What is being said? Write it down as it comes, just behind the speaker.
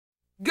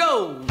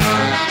Go!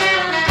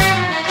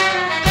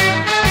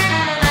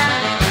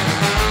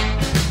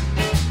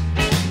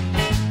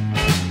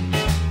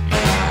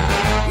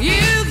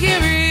 You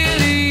can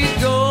really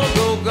go,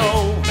 go,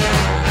 go.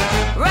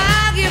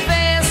 Rock it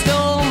fast,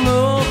 don't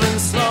move and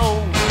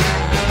slow.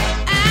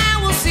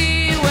 I will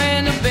see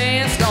when the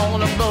band's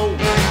gonna blow.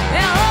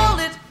 Now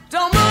hold it,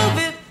 don't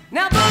move it.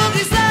 Now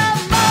boogie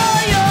some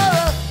more.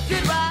 You're a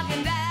good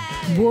rockin'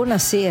 daddy.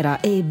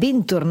 Buonasera e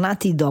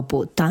bentornati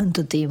dopo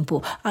tanto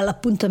tempo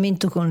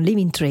all'appuntamento con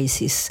Living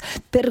Traces.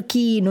 Per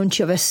chi non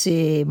ci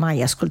avesse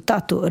mai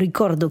ascoltato,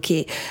 ricordo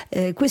che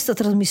questa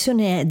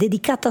trasmissione è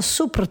dedicata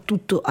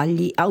soprattutto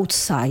agli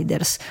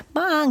outsiders,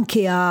 ma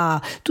anche a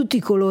tutti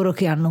coloro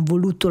che hanno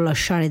voluto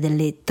lasciare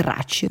delle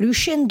tracce,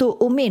 riuscendo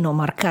o meno a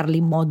marcarli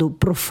in modo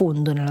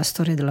profondo nella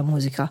storia della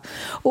musica,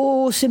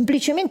 o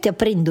semplicemente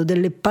aprendo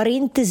delle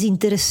parentesi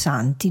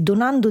interessanti,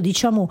 donando,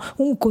 diciamo,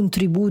 un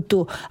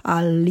contributo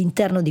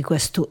all'interno di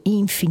questo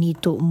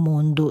infinito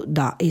mondo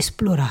da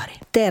esplorare.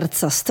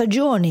 Terza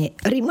stagione,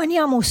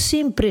 rimaniamo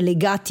sempre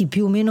legati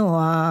più o meno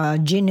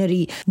a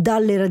generi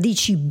dalle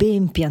radici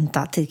ben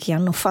piantate che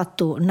hanno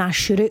fatto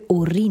nascere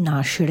o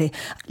rinascere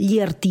gli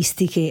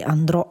artisti che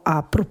andrò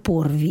a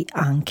proporvi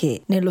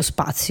anche nello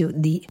spazio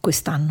di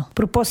quest'anno.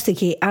 Proposte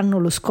che hanno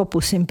lo scopo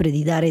sempre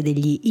di dare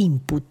degli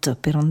input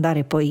per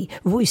andare poi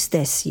voi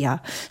stessi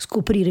a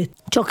scoprire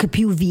ciò che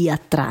più vi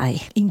attrae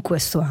in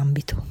questo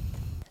ambito.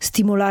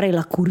 Stimolare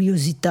la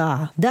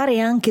curiosità,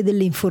 dare anche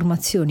delle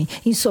informazioni.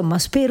 Insomma,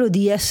 spero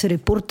di essere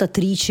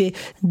portatrice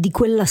di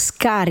quella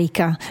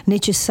scarica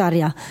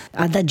necessaria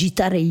ad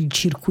agitare il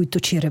circuito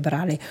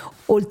cerebrale,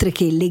 oltre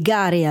che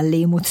legare alle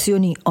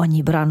emozioni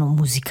ogni brano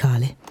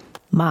musicale.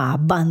 Ma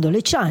bando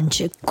alle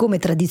ciance, come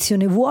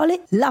tradizione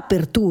vuole,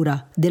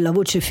 l'apertura della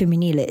voce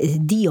femminile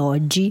di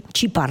oggi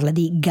ci parla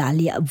di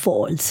Galia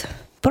Volz.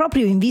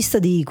 Proprio in vista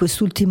di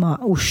quest'ultima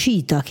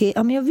uscita, che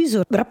a mio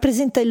avviso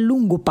rappresenta il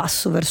lungo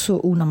passo verso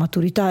una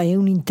maturità e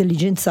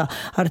un'intelligenza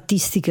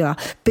artistica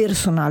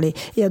personale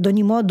e ad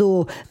ogni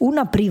modo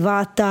una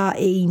privata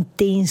e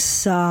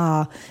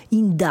intensa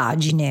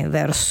indagine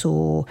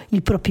verso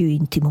il proprio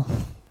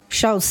intimo.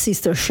 Shout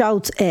Sister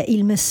Shout è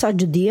il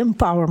messaggio di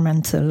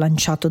empowerment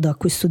lanciato da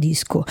questo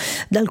disco,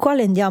 dal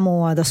quale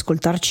andiamo ad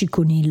ascoltarci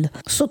con il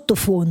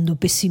sottofondo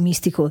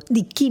pessimistico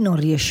di chi non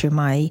riesce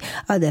mai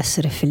ad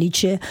essere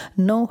felice,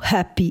 No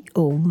Happy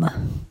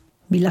Home.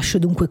 Vi lascio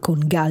dunque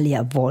con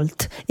Galia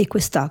Volt e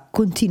questa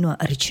continua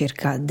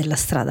ricerca della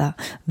strada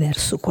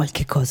verso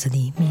qualche cosa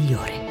di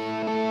migliore.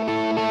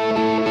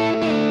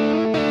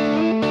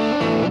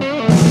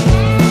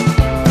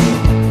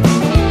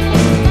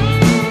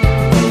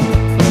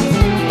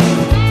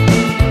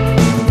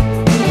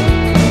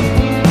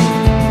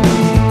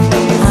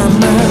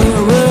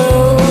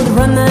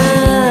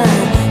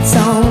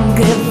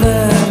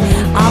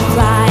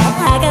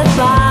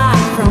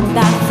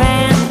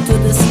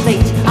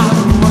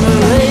 I'm on a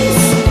race.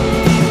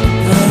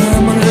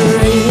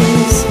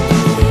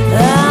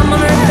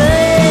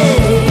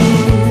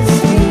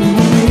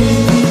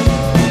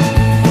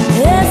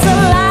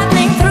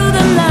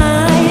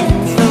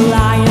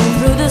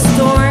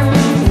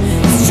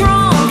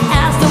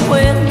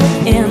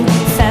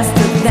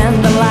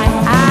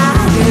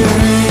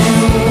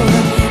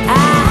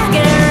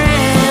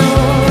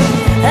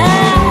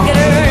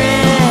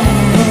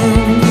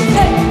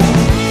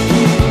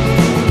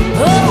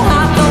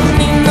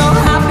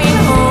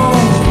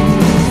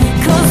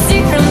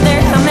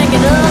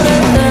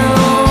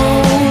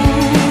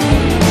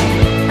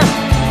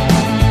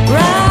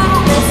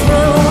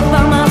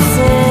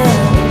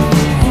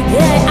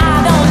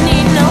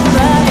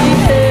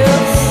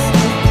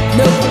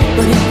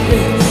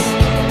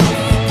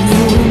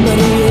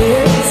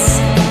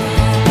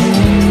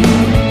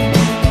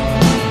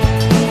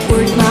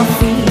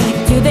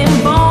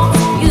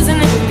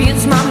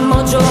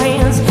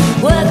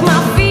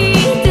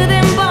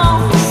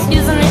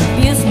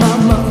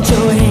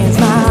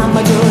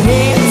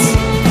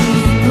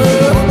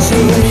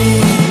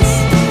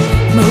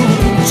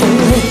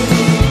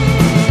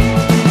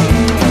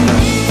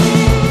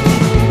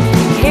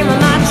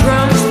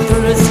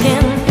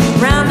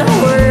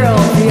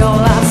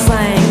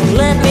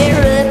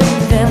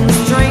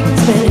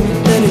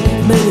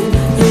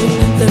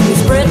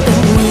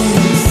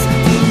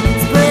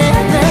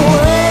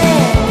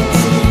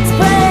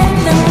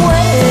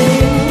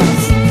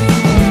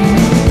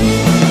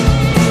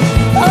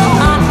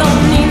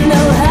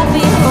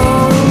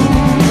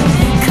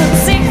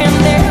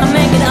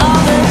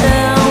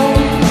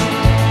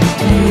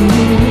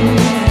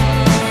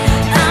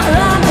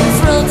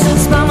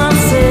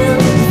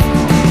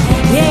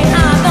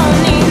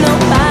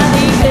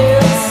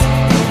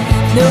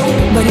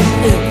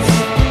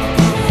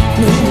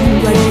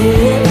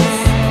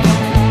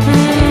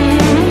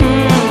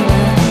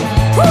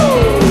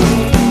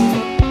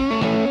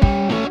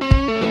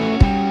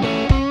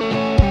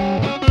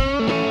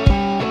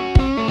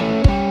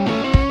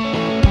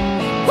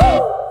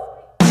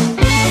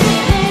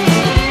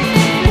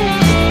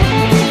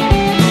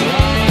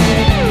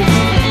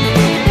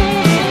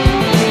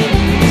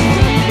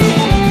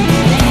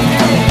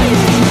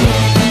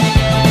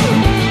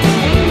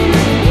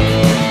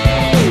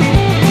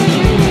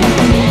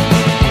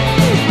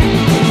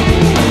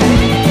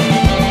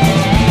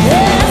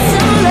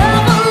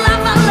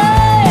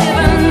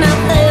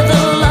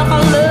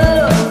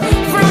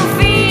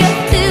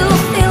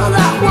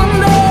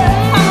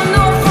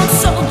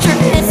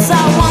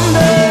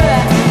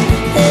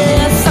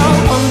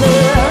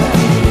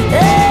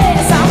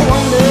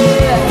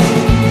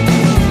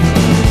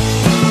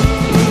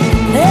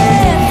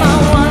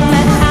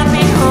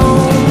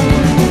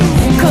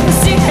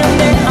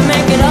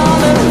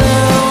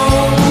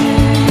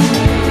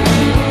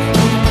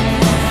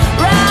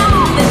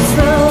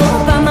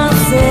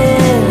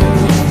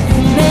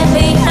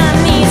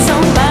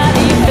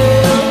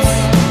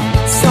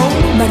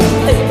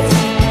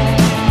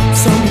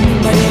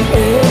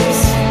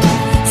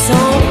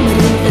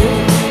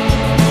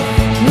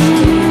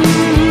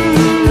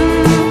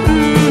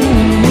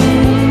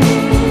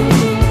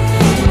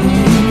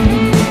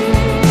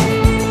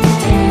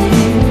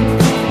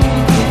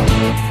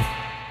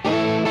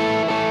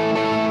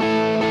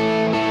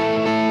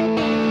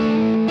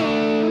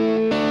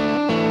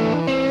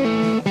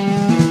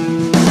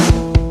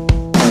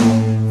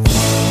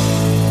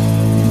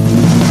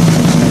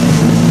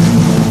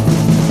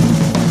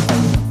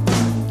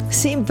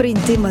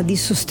 tema di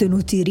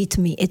sostenuti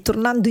ritmi e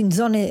tornando in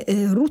zone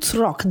roots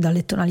rock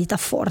dalle tonalità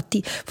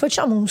forti,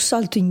 facciamo un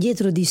salto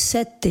indietro di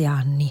 7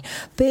 anni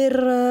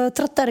per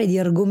trattare di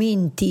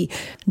argomenti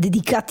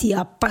dedicati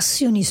a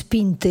passioni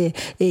spinte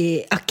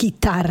e a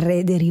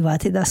chitarre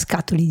derivate da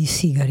scatoli di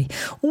sigari.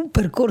 Un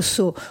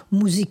percorso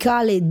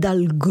musicale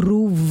dal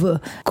groove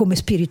come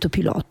spirito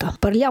pilota.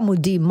 Parliamo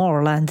di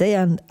Moreland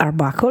and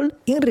Arbuckle,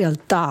 in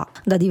realtà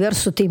da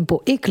diverso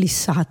tempo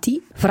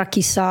eclissati fra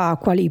chissà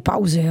quali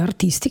pause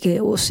artistiche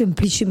o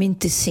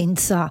semplicemente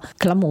senza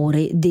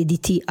clamore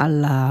dediti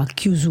alla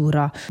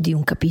chiusura di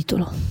un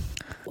capitolo.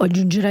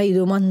 Aggiungerei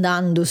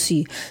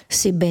domandandosi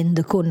se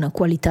band con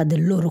qualità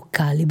del loro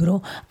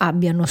calibro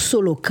abbiano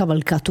solo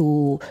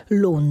cavalcato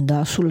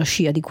l'onda sulla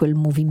scia di quel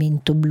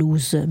movimento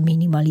blues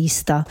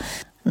minimalista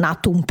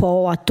nato un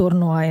po'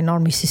 attorno a No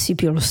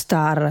Mississippi All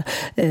Star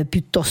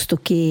piuttosto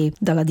che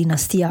dalla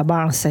dinastia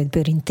Burnside,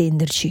 per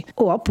intenderci,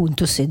 o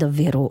appunto se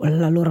davvero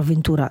la loro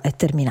avventura è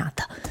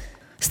terminata.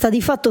 Sta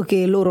di fatto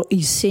che loro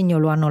il segno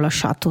lo hanno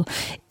lasciato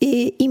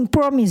e in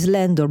Promised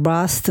Land or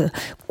Bust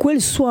quel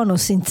suono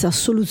senza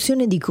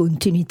soluzione di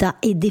continuità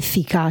ed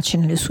efficace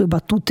nelle sue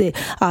battute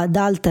ad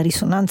alta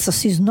risonanza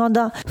si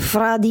snoda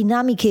fra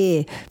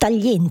dinamiche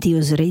taglienti,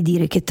 oserei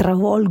dire, che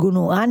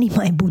travolgono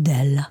anima e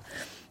budella.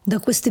 Da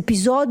questo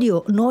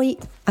episodio noi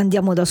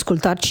andiamo ad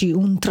ascoltarci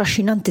un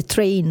trascinante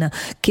train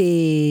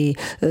che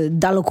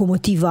da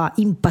locomotiva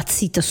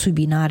impazzita sui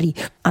binari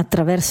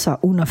attraversa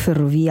una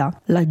ferrovia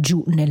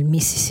laggiù nel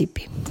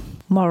Mississippi.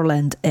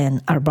 Moreland and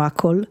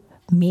Arbuckle,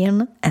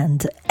 Mean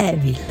and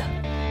Evil.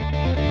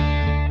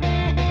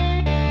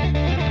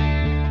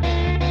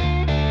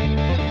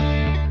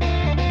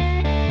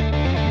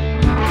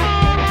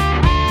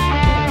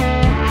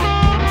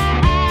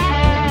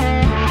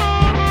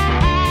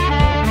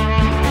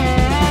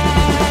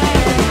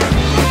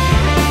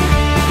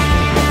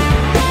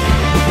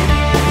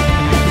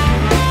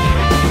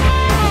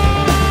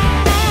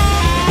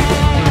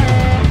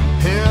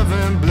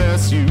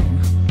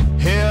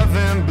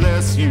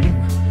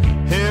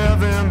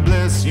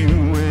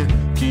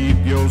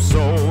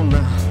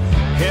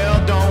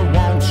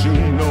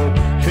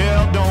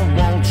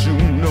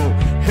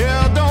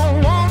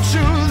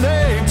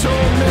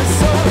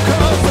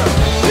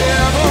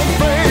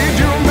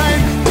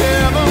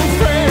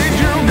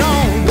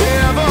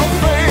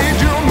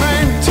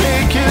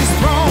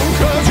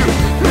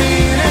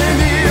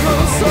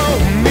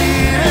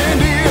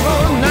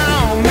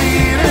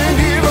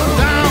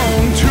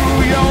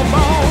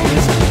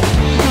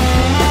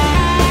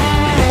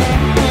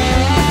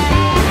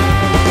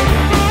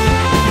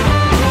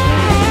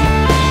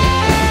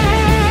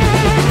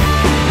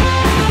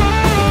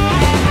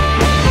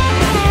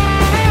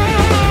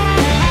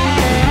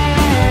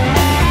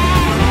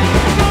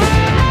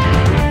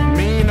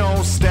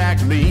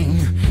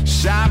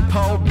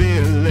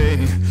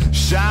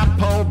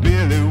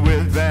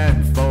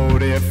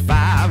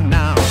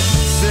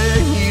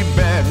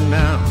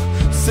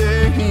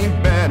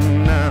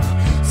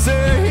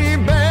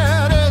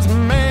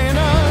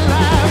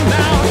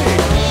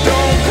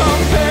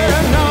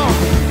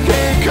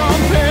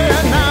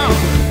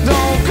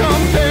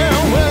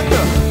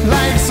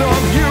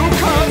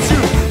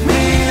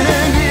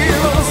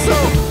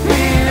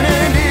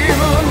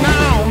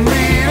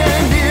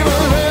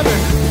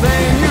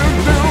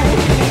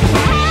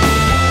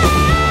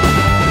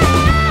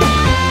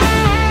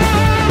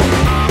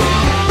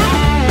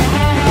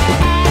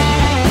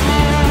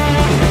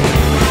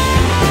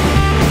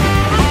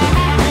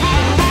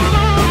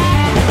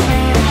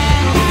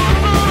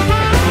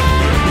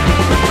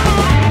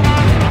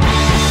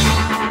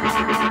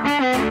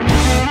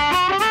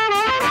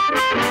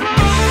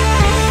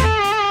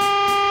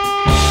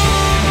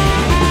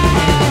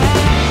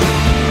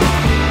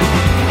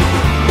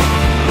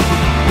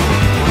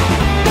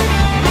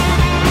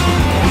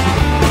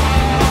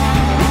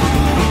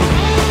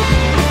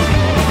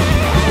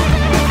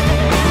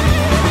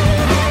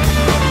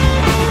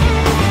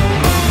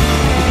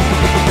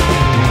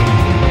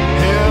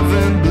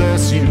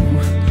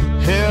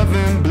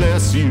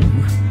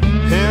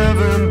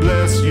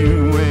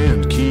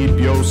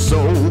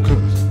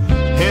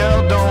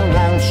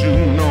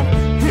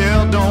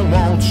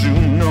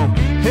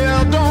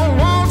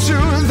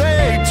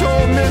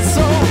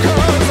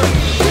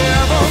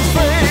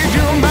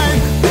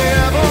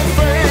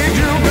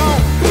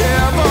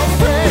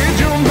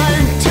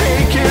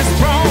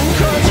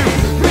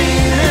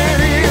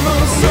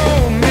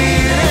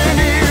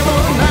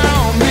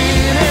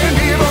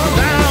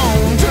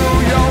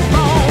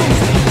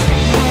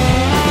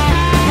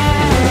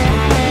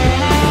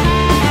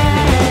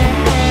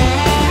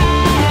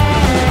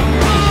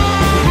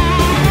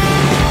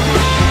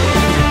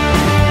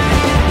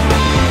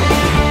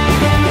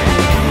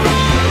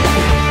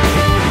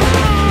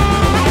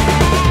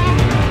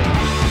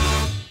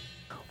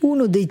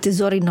 Dei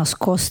tesori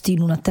nascosti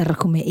in una terra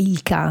come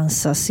il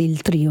Kansas,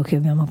 il trio che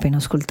abbiamo appena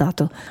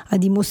ascoltato, a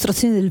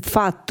dimostrazione del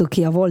fatto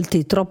che a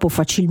volte troppo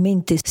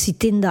facilmente si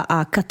tenda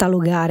a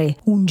catalogare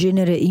un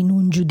genere in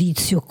un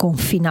giudizio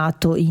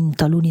confinato in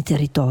taluni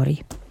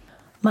territori.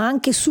 ma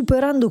anche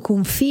superando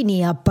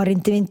confini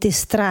apparentemente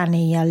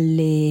estranei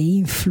alle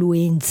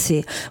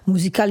influenze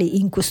musicali,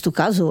 in questo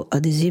caso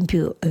ad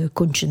esempio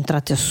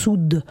concentrate a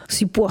sud.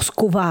 Si può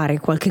scovare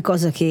qualche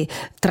cosa che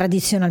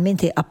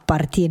tradizionalmente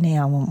appartiene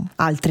a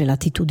altre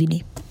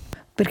latitudini.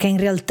 Perché in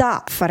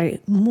realtà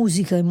fare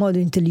musica in modo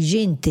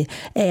intelligente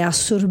è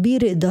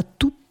assorbire da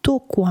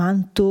tutto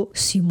quanto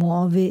si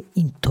muove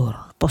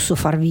intorno. Posso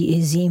farvi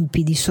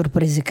esempi di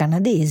sorprese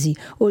canadesi,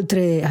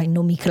 oltre ai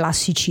nomi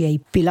classici e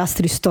ai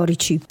pilastri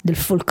storici del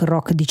folk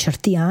rock di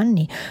certi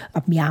anni.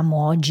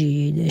 Abbiamo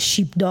oggi The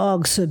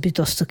Sheepdogs,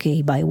 piuttosto che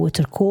i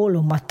Bywater Cole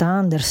o Matt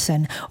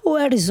Anderson o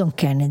Harrison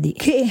Kennedy,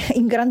 che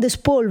in grande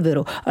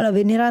spolvero alla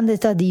veneranda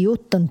età di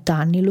 80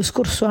 anni lo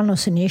scorso anno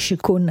se ne esce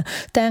con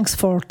Thanks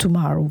for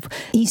Tomorrow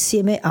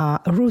insieme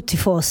a Ruthie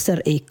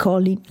Foster e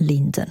Colin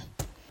Linden.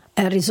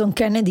 Harrison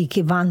Kennedy,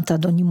 che vanta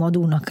ad ogni modo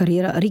una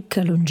carriera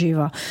ricca e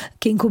longeva,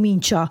 che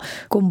incomincia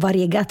con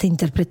variegate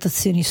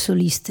interpretazioni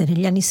soliste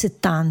negli anni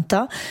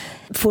 70,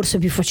 forse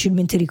più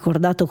facilmente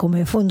ricordato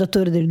come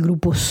fondatore del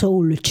gruppo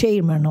soul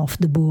Chairman of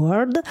the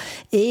Board,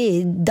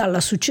 e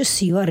dalla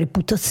successiva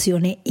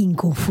reputazione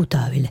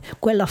inconfutabile,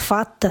 quella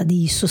fatta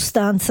di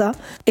sostanza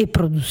e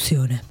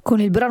produzione. Con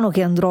il brano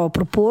che andrò a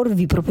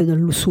proporvi, proprio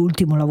dal suo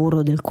ultimo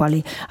lavoro del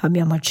quale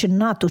abbiamo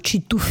accennato,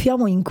 ci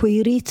tuffiamo in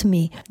quei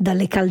ritmi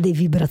dalle calde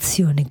vibrazioni,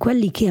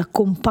 quelli che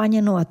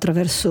accompagnano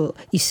attraverso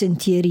i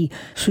sentieri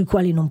sui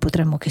quali non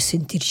potremmo che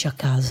sentirci a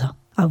casa.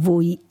 A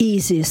voi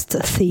Easiest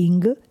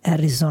Thing,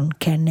 Harrison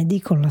Kennedy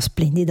con la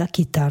splendida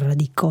chitarra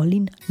di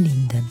Colin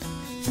Linden.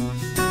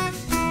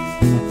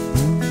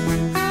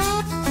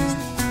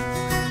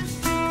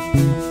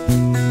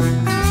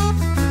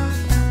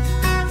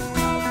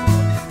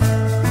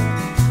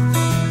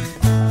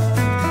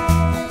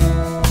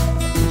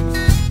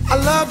 I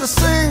love to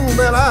sing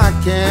but I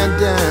can't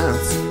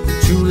dance,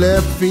 2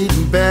 left feet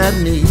and bad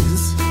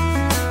knees.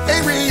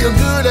 Ain't real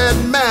good at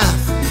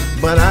math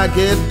but I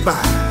get by,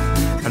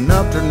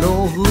 enough to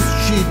know who's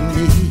cheating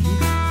me.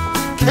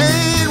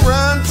 Can't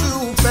run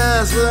too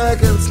fast but I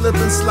can slip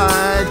and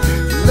slide.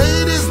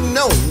 Ladies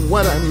know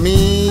what I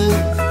mean.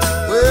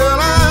 Well,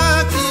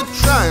 I keep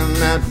trying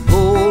that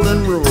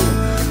golden rule,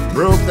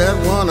 broke that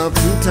one a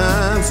few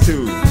times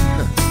too.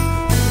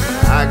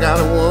 I got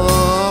a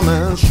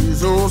woman,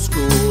 she's old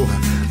school,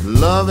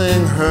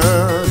 loving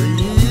her the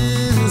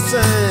easy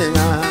thing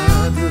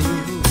I do.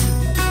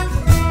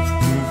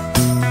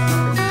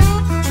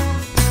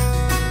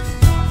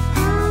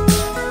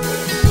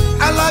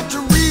 I like to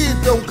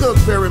read, don't cook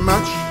very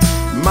much.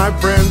 My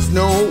friends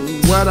know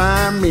what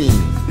I mean.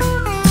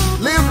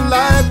 Live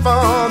life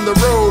on the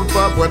road,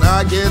 but when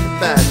I get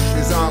back,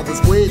 she's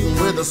always waiting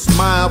with a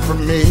smile for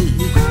me.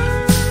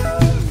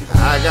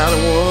 I got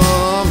a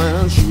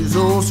woman, she's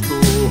old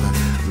school,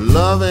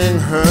 loving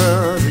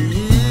her the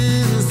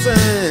easy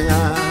thing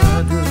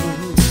I do.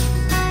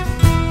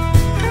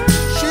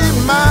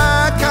 She's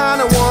my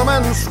kind of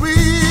woman,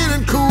 sweet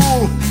and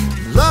cool,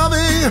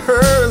 loving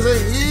her is the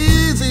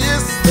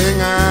easiest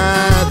thing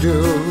I do.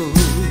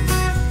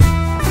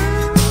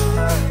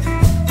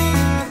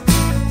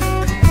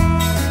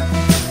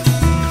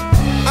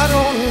 I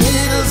don't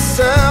need a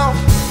cell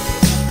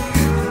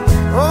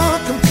or a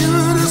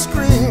computer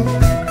screen.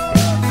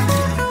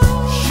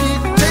 She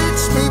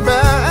takes me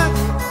back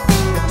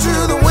to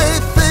the way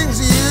things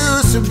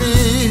used to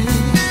be.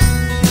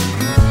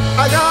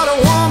 I got a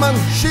woman,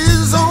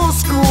 she's old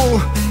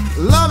school,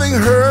 loving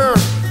her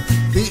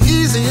the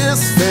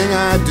easiest thing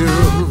I do.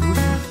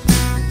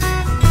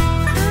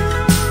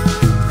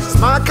 She's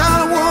my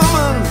kind of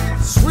woman,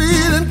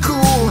 sweet and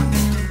cool,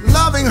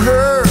 loving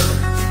her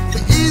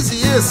the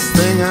easiest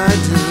thing I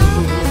do.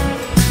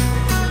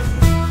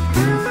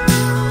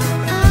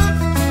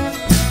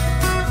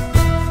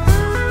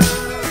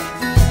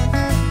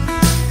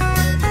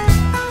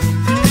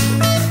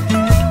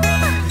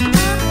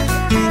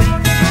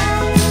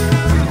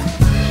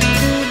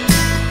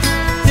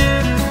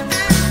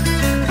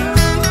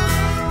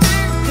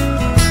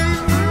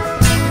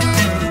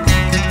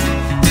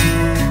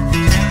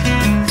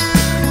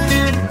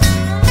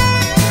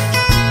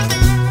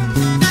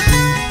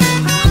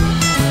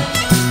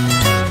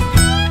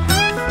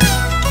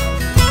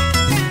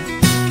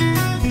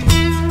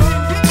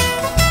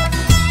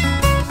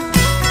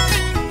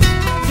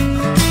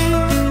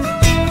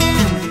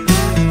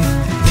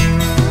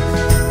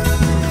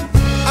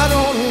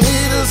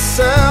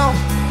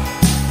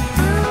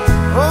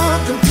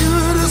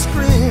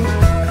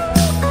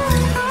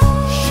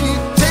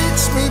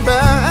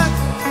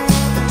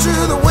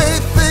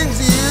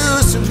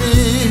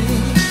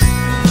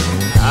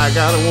 I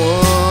got a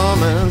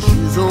woman,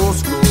 she's old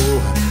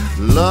school,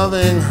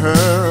 loving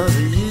her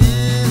the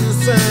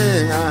easy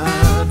thing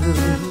I do.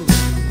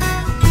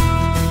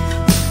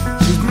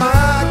 She's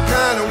my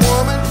kind of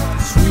woman,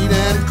 sweet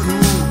and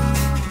cool,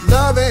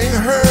 loving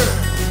her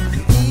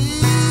the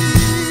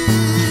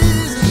easiest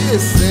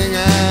thing I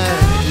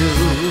do.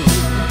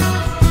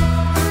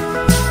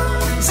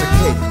 It's a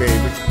cake,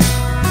 baby.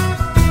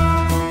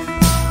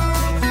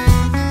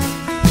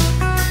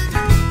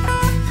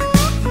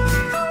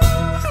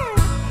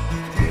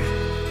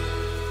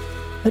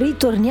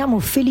 Ritorniamo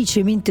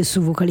felicemente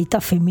su vocalità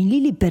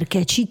femminili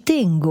perché ci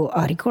tengo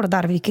a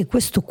ricordarvi che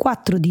questo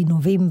 4 di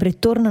novembre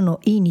tornano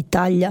in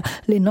Italia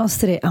le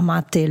nostre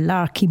amate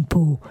Larkin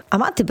Poe.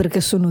 Amate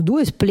perché sono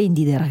due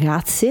splendide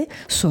ragazze,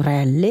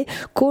 sorelle,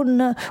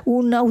 con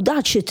un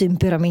audace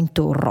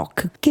temperamento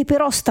rock, che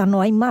però stanno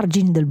ai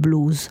margini del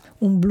blues.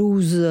 Un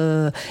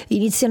blues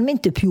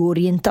inizialmente più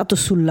orientato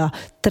sulla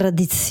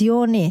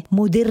tradizione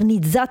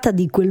modernizzata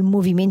di quel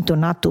movimento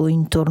nato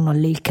intorno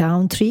all'Hill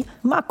Country,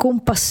 ma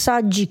con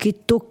passaggi che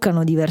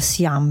toccano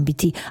diversi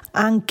ambiti,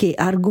 anche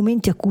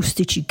argomenti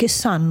acustici che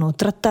sanno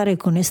trattare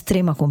con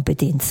estrema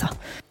competenza.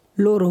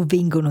 Loro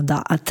vengono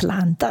da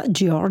Atlanta,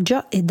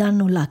 Georgia, e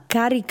danno la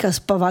carica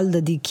spavalda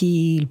di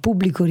chi il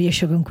pubblico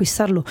riesce a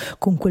conquistarlo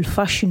con quel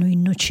fascino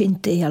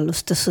innocente e allo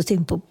stesso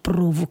tempo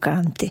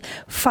provocante,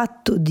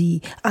 fatto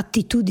di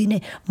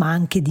attitudine ma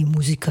anche di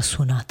musica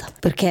suonata.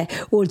 Perché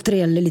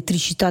oltre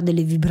all'elettricità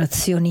delle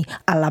vibrazioni,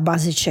 alla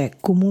base c'è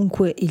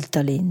comunque il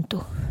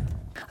talento.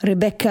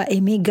 Rebecca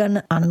e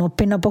Megan hanno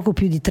appena poco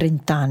più di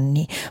 30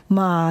 anni,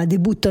 ma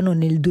debuttano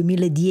nel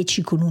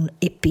 2010 con un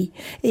EP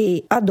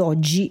e ad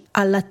oggi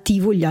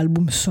all'attivo gli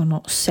album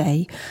sono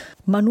 6,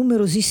 ma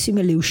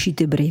numerosissime le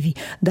uscite brevi,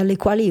 dalle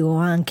quali ho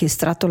anche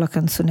estratto la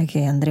canzone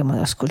che andremo ad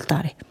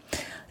ascoltare.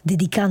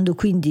 Dedicando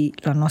quindi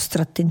la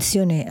nostra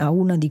attenzione a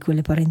una di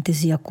quelle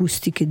parentesi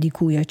acustiche di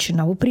cui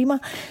accennavo prima,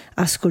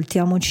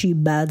 ascoltiamoci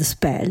Bad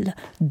Spell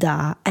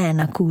da An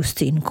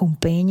Acoustic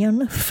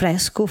Companion,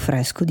 fresco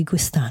di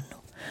quest'anno.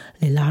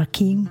 Le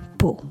Larkin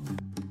Poe.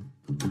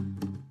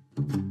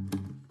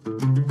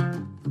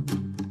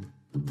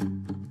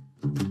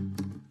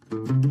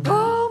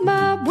 All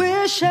my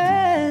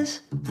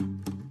wishes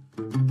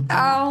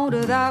out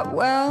of that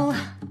well.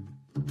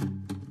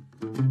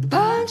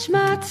 Punch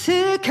my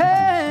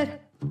ticket,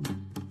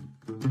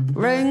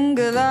 ring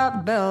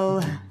that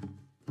bell.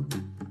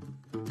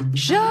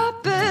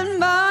 Sharpen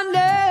my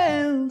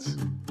nails,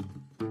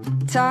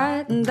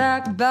 tighten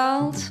that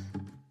belt.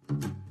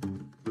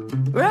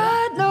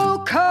 Ride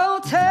no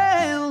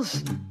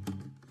coattails,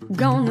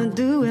 gonna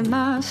do it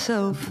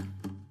myself.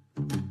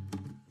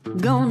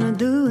 Gonna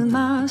do it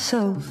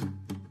myself.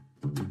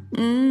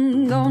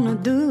 Gonna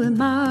do it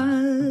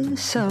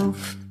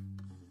myself.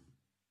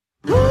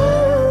 Ooh,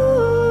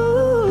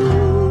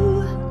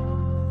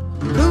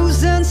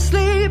 losing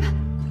sleep,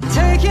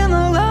 taking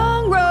the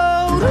long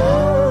road.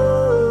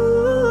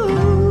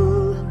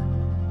 Ooh,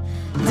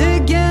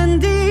 digging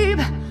deep,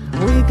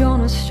 we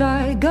gonna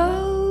strike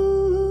gold.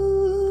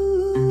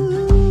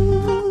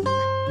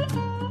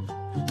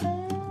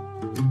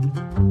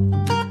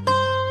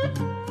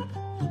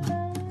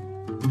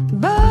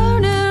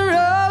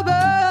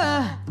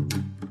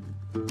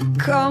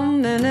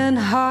 Coming in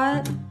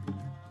hot,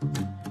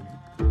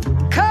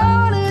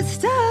 call it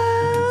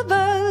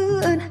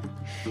stubborn.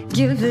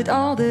 Give it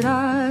all that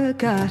I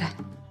got.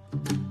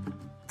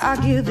 I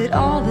give it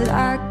all that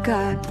I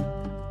got.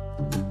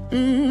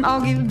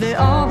 I'll give it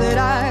all that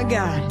I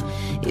got.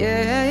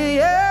 Yeah,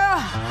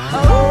 yeah.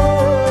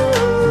 Oh,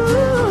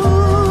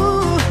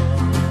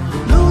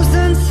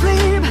 losing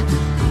sleep,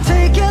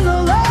 taking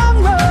the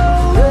long road.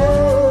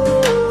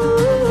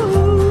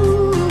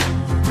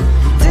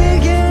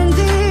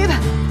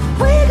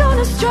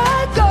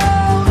 Strike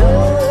gold.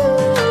 Ooh,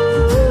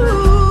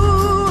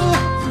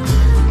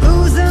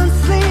 losing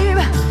sleep,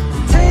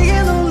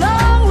 taking the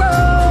long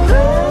road.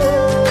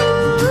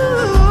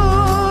 Ooh,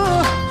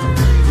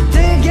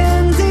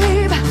 digging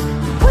deep,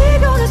 we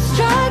gonna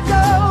strike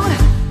gold.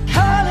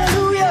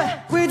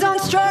 Hallelujah, we done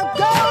struck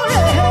gold.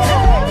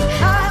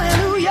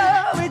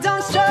 Hallelujah, we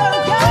done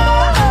struck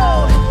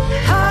gold.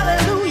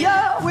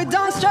 Hallelujah, we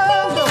done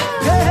struck gold.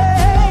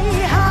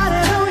 Hey,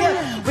 hallelujah,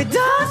 we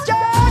done struck.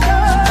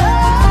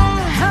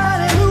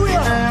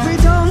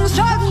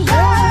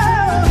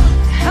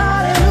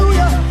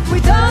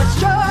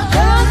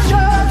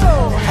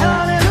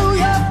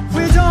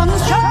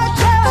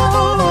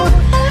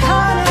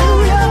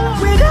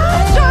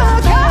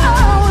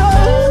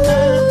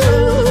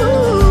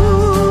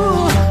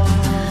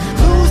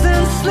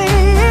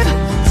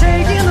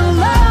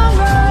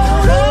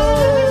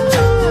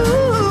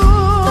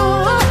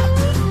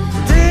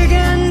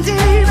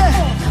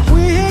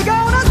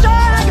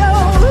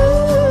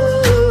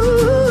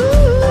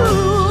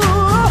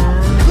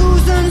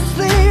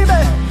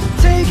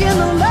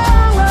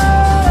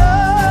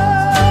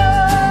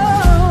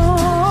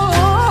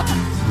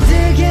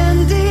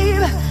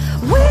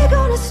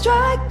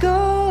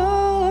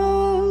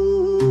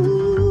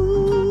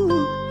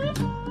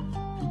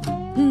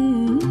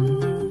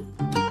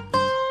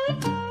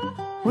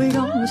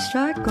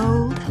 Strike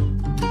gold.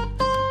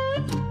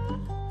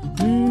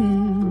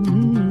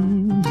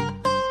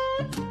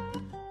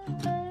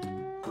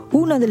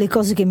 Una delle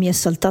cose che mi è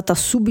saltata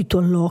subito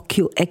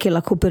all'occhio è che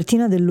la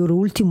copertina del loro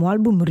ultimo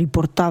album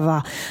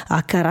riportava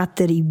a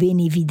caratteri ben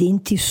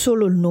evidenti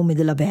solo il nome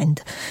della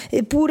band,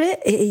 eppure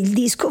il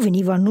disco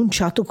veniva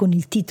annunciato con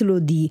il titolo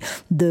di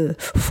The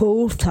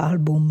Fourth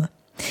Album.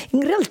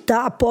 In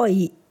realtà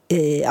poi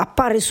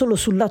appare solo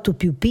sul lato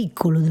più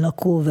piccolo della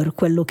cover,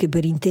 quello che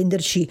per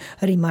intenderci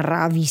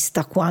rimarrà a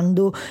vista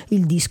quando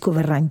il disco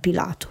verrà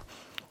impilato.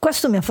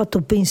 Questo mi ha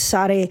fatto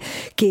pensare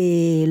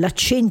che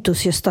l'accento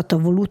sia stato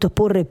voluto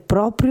porre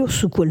proprio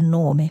su quel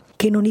nome,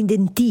 che non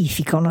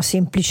identifica una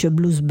semplice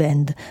blues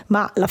band,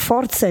 ma la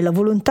forza e la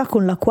volontà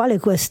con la quale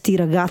questi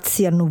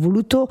ragazzi hanno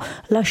voluto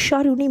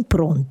lasciare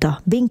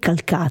un'impronta ben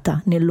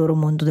calcata nel loro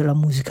mondo della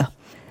musica.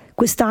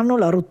 Quest'anno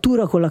la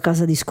rottura con la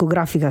casa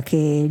discografica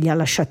che li ha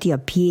lasciati a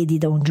piedi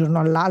da un giorno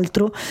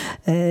all'altro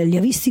li ha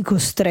visti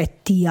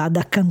costretti ad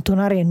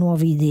accantonare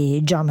nuove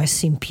idee già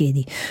messe in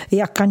piedi e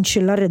a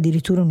cancellare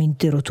addirittura un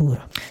intero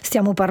tour.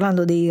 Stiamo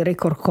parlando dei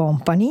Record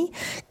Company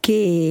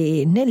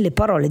che, nelle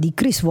parole di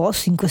Chris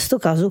Voss, in questo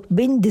caso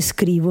ben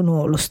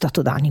descrivono lo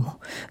stato d'animo.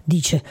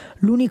 Dice: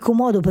 l'unico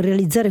modo per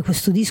realizzare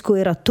questo disco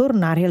era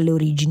tornare alle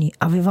origini.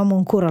 Avevamo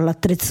ancora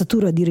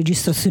l'attrezzatura di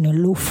registrazione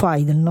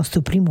lo-fi del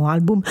nostro primo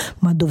album,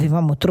 ma dovevamo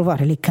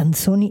trovare le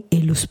canzoni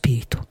e lo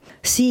spirito.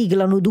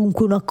 Siglano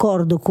dunque un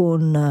accordo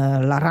con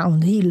la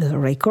Round Hill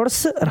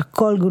Records,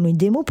 raccolgono i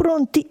demo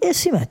pronti e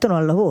si mettono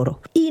al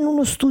lavoro in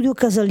uno studio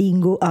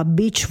casalingo a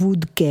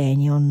Beechwood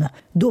Canyon,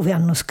 dove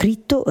hanno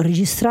scritto,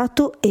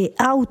 registrato e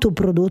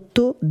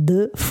autoprodotto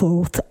The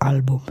Fourth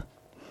Album.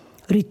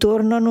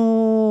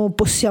 Ritornano,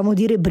 possiamo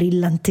dire,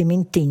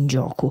 brillantemente in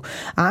gioco,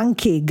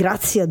 anche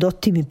grazie ad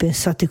ottime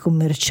pensate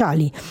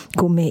commerciali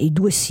come i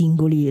 2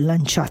 singoli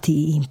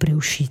lanciati in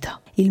preuscita.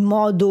 Il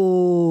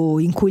modo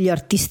in cui gli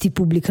artisti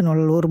pubblicano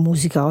la loro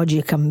musica oggi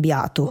è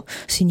cambiato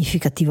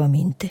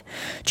significativamente.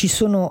 Ci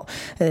sono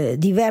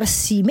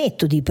diversi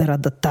metodi per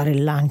adattare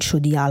il lancio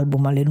di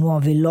album alle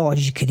nuove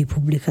logiche di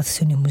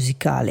pubblicazione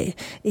musicale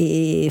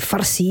e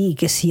far sì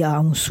che sia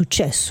un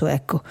successo.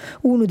 Ecco,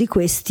 uno di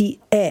questi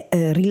è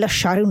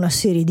rilasciare una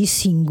serie di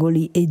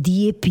singoli e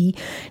di EP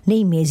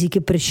nei mesi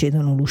che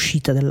precedono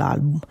l'uscita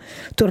dell'album.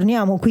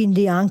 Torniamo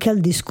quindi anche al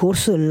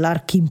discorso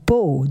dell'Larkin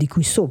Poe di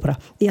qui sopra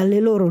e alle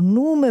loro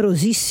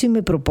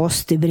numerosissime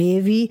proposte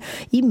brevi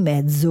in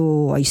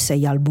mezzo ai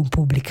 6 album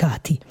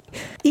pubblicati.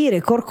 I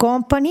Record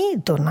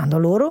Company, tornando a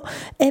loro,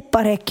 è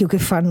parecchio che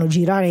fanno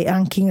girare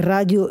anche in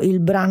radio il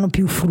brano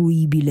più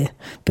fruibile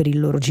per il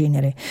loro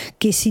genere,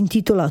 che si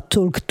intitola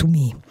Talk to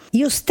Me.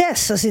 Io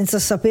stessa, senza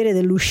sapere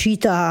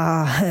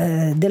dell'uscita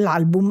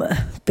dell'album,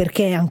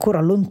 perché è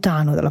ancora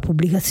lontano dalla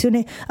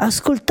pubblicazione,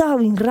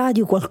 ascoltavo in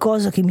radio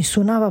qualcosa che mi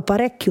suonava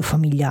parecchio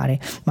familiare,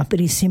 ma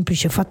per il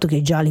semplice fatto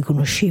che già li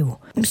conoscevo.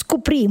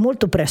 Scoprì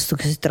molto presto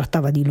che si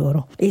trattava di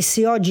loro, e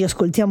se oggi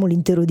ascoltiamo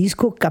l'intero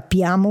disco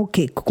capiamo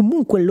che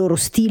comunque il loro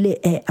stile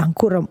è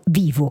ancora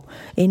vivo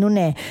e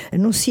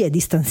non si è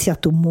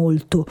distanziato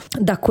molto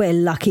da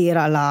quella che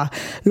era la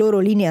loro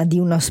linea di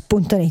una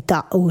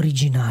spontaneità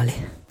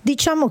originale.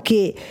 Diciamo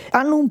che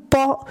hanno un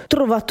po'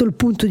 trovato il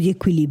punto di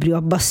equilibrio,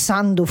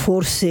 abbassando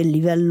forse il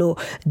livello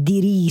di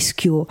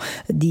rischio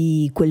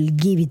di quel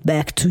Give It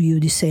Back to You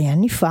di 6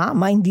 anni fa,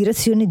 ma in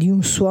direzione di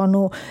un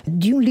suono,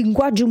 di un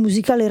linguaggio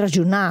musicale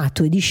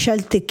ragionato e di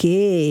scelte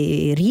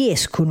che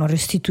riescono a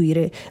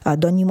restituire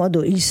ad ogni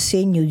modo il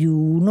segno di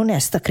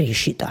un'onesta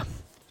crescita.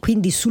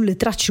 Quindi sulle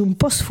tracce un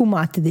po'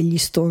 sfumate degli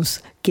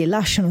Stones, che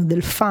lasciano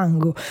del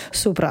fango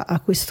sopra a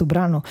questo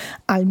brano,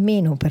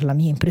 almeno per la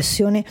mia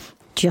impressione,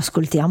 ci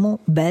ascoltiamo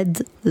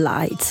Bad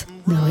Lights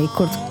del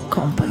Record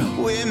Company.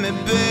 With me,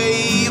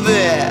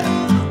 baby,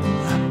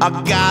 I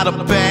got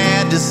a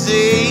bad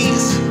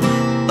disease.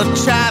 I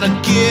try to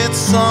get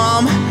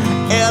some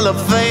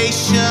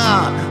elevation,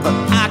 but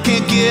I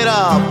can't get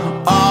up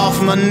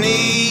off my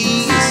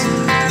knees.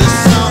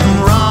 There's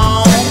something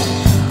wrong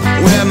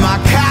with my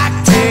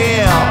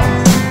cocktail.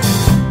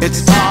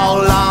 It's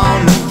all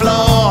on the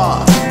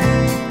floor.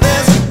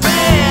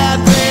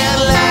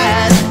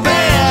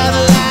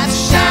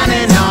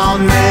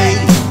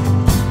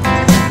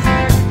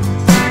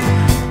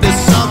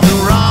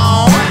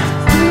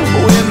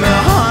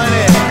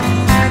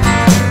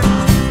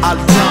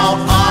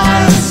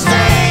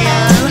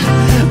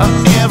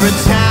 Every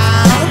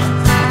time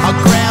I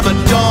grab a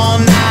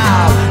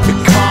doorknob,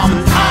 you're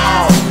coming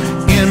out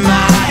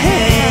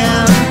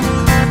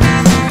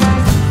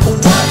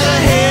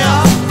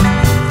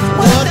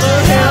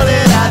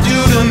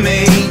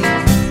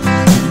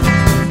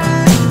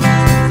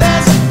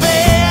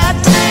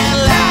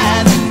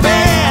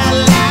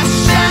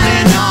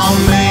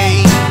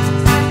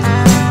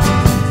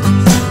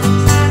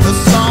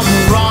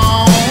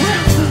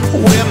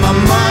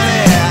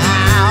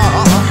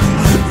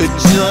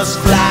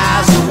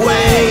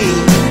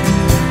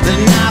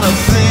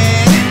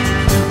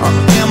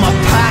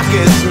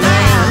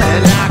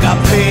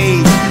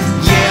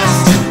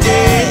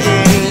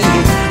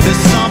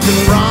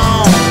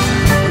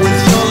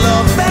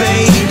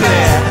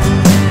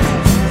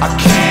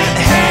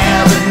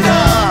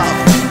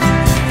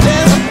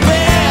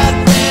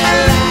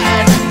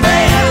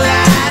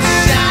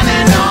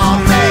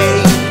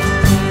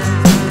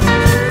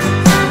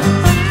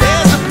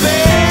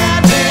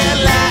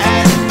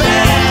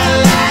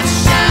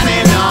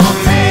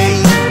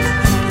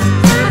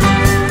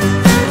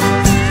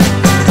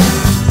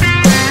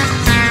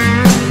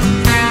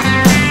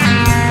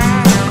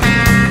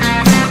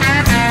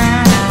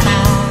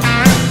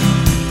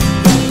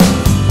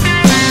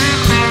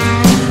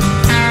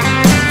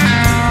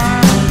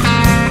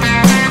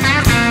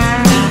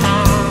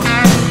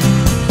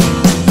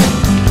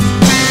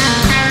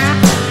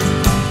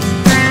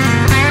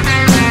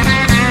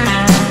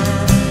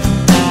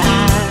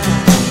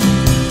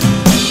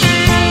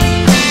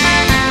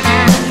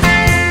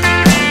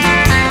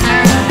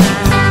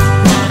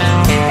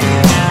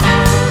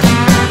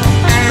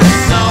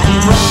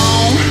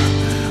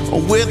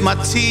with my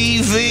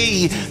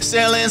TV,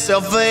 selling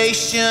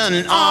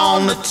salvation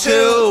on the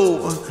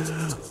tube.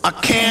 I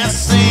can't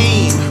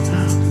seem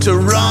to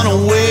run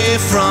away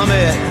from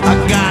it. I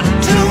got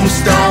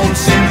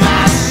tombstones in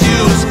my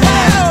shoes.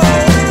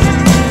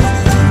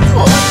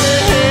 What the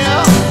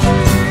hell?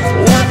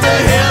 What the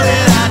hell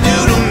did I do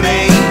to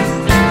me?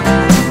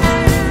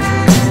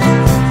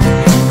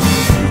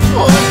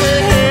 What the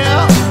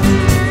hell?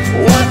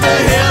 What the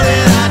hell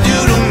did I do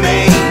to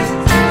me?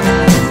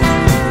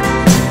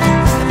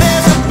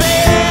 There's a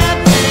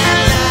bad,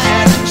 bad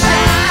light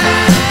shining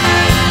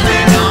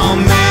on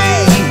me.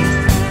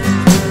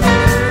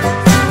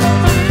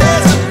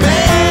 There's a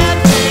bad,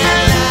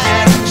 bad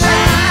light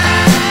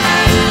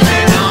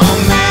shining on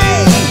me.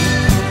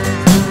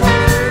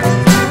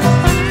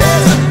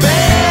 There's a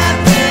bad,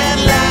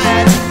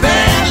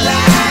 bad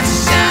light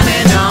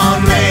shining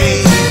on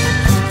me.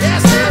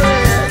 Yes, there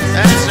is.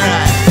 That's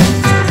right.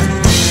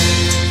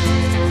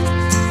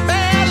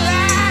 Bad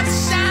light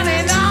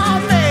shining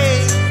on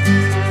me.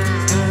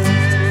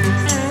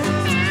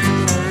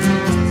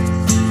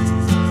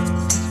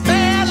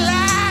 Bad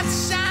light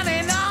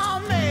shining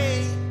on me.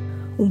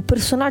 Un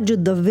personaggio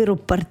davvero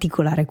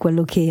particolare,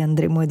 quello che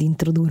andremo ad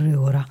introdurre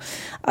ora.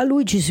 A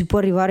lui ci si può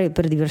arrivare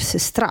per diverse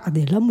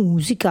strade, la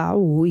musica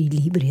o i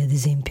libri ad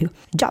esempio.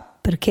 Già,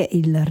 perché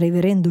il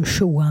reverendo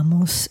Shaw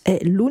Amos è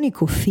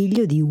l'unico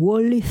figlio di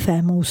Wally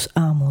Famous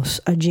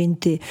Amos,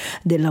 agente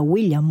della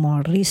William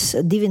Morris,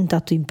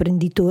 diventato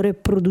imprenditore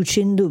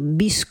producendo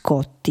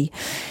biscotti,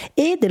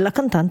 e della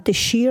cantante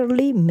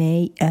Shirley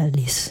May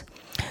Ellis.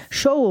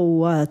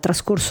 Shaw ha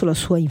trascorso la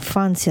sua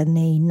infanzia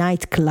nei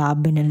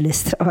nightclub e nelle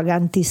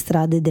stravaganti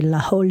strade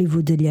della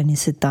Hollywood degli anni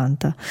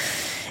 70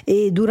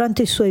 e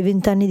durante i suoi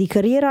 20 anni di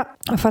carriera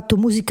ha fatto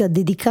musica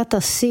dedicata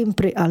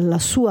sempre alla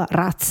sua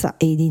razza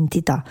e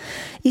identità,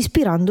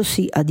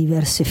 ispirandosi a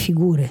diverse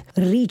figure,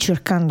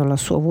 ricercando la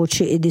sua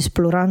voce ed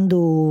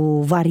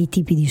esplorando vari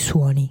tipi di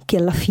suoni che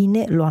alla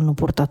fine lo hanno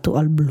portato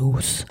al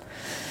blues.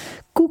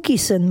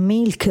 Cookies and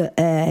Milk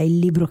è il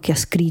libro che ha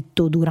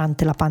scritto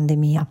durante la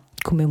pandemia,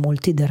 come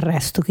molti del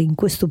resto che in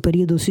questo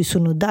periodo si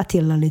sono dati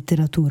alla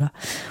letteratura.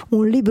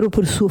 Un libro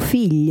per suo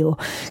figlio,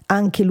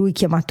 anche lui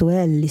chiamato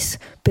Ellis,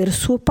 per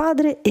suo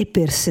padre e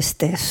per se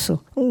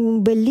stesso.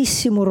 Un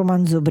bellissimo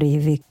romanzo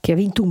breve che ha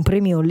vinto un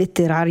premio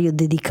letterario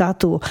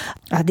dedicato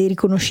a dei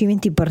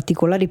riconoscimenti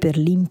particolari per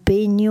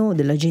l'impegno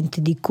della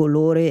gente di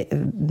colore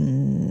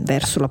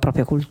verso la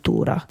propria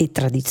cultura e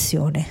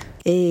tradizione.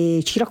 E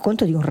ci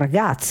racconta di un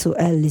ragazzo,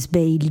 Ellis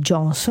Bailey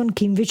Johnson,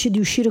 che invece di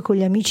uscire con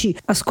gli amici,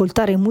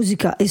 ascoltare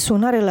musica e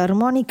suonare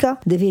l'armonica,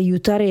 deve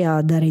aiutare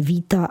a dare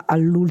vita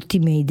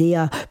all'ultima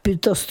idea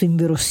piuttosto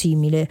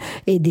inverosimile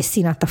e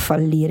destinata a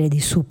fallire di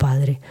suo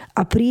padre: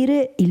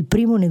 aprire il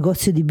primo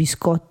negozio di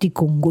biscotti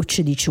con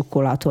gocce di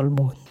cioccolato al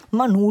mondo.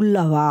 Ma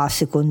nulla va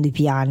secondo i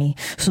piani,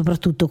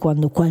 soprattutto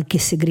quando qualche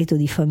segreto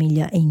di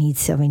famiglia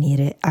inizia a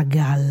venire a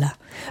galla.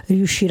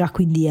 Riuscirà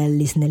quindi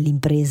Ellis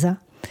nell'impresa?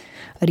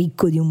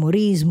 Ricco di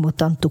umorismo,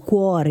 tanto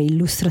cuore,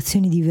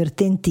 illustrazioni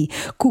divertenti,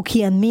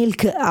 Cookie and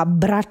Milk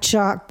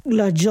abbraccia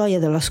la gioia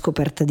della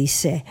scoperta di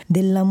sé,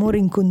 dell'amore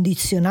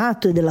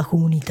incondizionato e della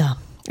comunità.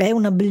 È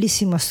una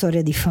bellissima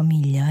storia di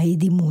famiglia e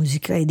di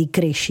musica e di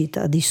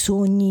crescita, di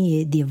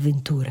sogni e di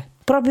avventure.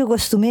 Proprio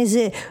questo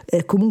mese,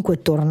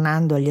 comunque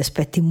tornando agli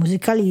aspetti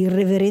musicali, il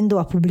reverendo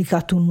ha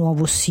pubblicato un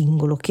nuovo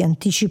singolo che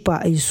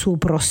anticipa il suo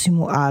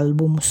prossimo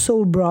album,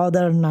 Soul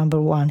Brother No.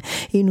 1,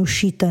 in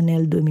uscita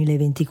nel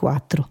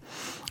 2024.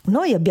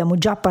 Noi abbiamo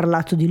già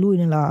parlato di lui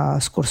nella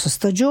scorsa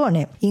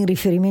stagione in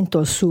riferimento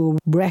al suo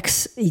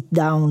Breaks It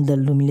Down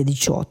del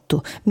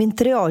 2018,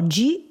 mentre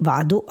oggi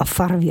vado a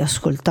farvi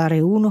ascoltare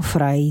uno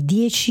fra i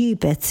 10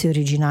 pezzi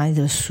originali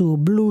del suo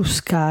Blue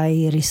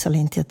Sky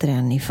risalenti a 3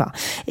 anni fa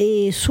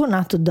e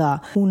suonato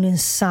da un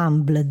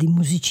ensemble di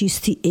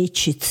musicisti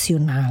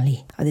eccezionali,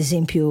 ad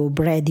esempio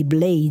Brady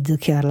Blade,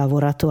 che ha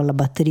lavorato alla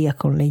batteria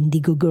con le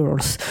Indigo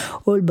Girls,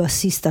 o il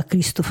bassista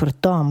Christopher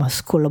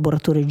Thomas,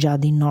 collaboratore già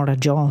di Nora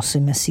Jones e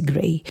Messi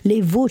Gray,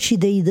 le voci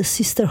dei The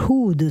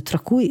Sisterhood, tra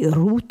cui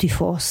Ruthie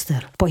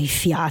Foster, poi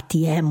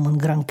fiati, Hammond,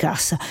 gran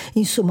cassa,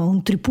 insomma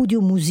un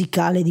tripudio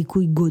musicale di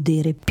cui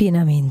godere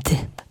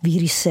pienamente. Vi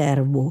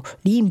riservo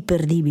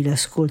l'imperdibile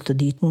ascolto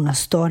di una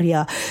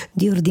storia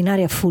di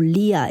ordinaria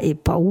follia e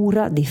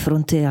paura di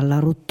fronte alla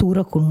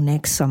rottura con un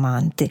ex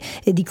amante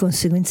e di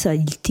conseguenza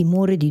il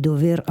timore di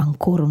dover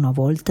ancora una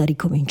volta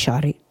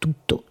ricominciare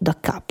tutto da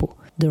capo.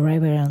 The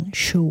Reverend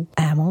Shaw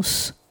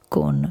Amos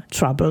con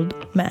Troubled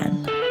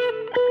Man.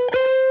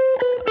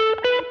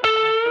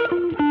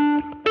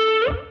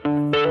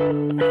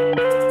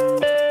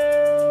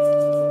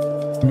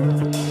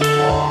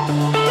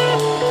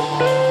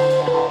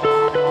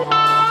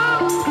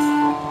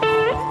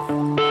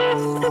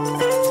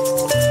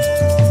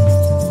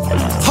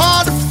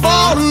 Hard to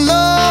fall in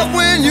love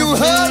when you're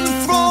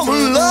hurting from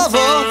a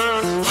lover.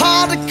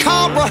 Hard to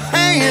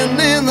comprehend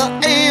in the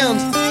end.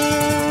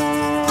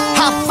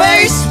 I'm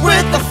faced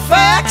with the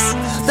facts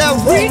that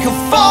we can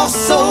fall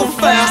so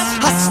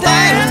fast. I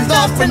stand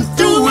up and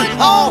do it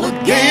all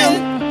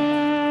again.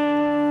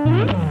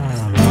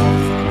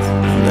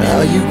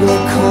 you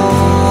gonna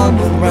come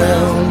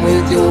around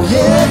with your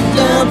head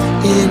down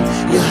in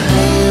your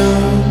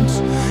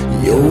hands?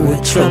 You're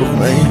in trouble,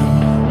 man.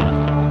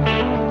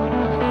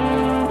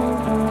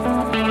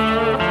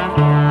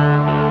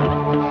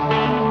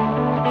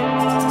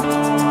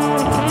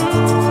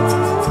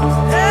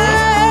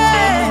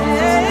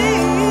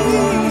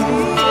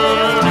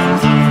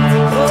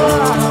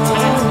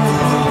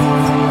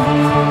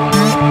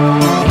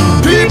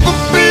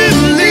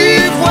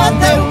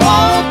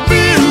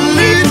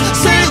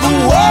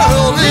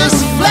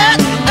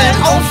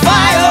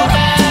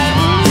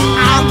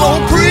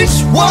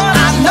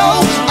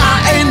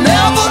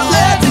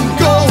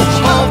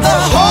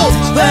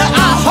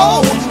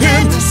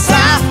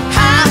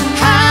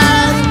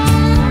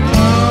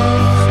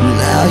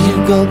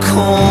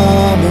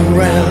 Come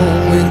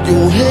around with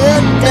your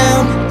head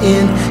down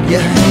in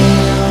your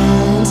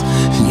hands.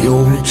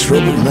 You're in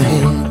trouble,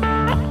 man.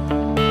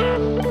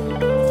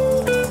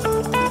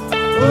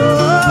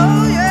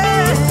 Oh, yeah.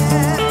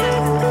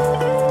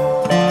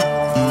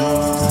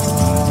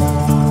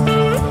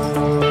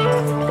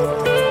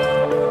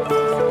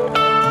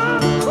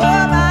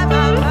 Oh, my,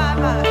 my, my,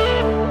 my.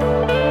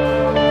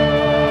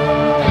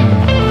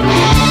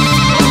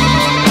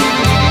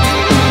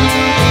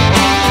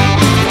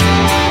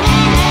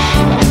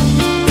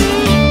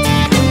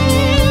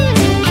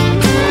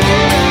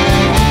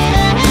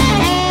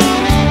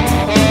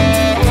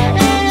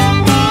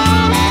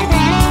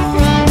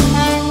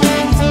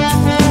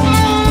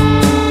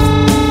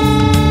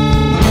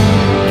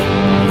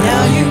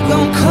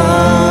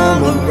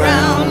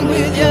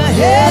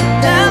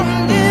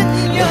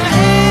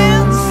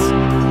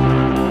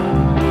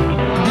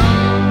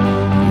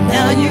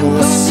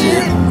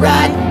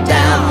 Right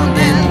down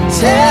and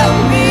tell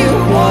me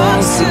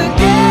once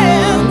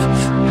again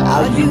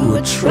how you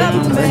a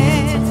trouble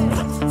man.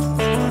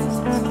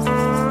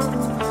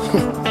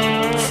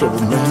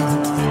 Trouble man.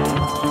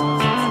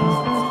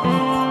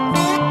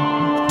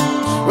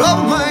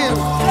 Trouble man.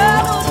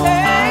 Trouble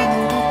man.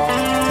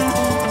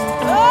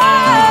 Oh,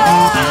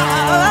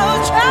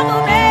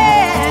 trouble man.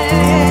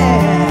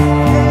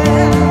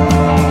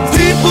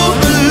 People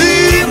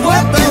believe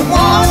what they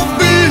won't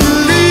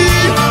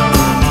believe.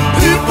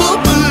 People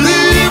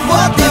believe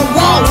what they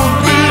won't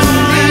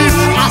believe.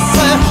 I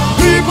said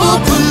people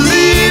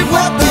believe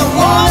what they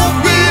won't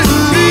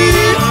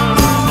believe.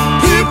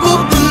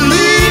 People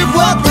believe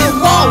what they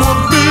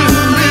won't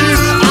believe.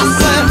 I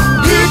said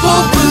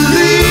people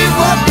believe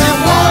what they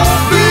won't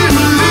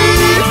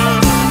believe.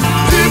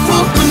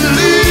 People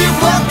believe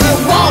what they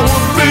won't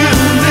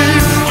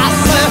believe. I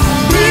said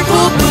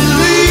people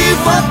believe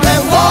what they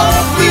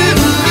won't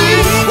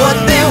believe. What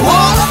they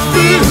won't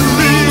believe.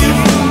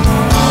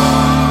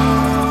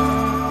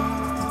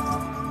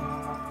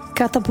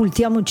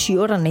 Catapultiamoci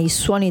ora nei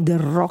suoni del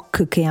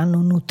rock che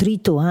hanno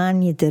nutrito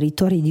anni e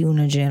territori di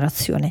una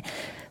generazione,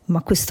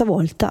 ma questa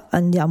volta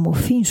andiamo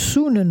fin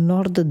su nel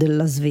nord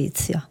della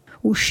Svezia.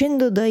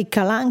 Uscendo dai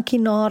calanchi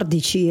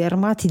nordici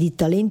armati di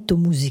talento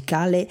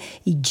musicale,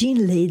 i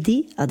Gin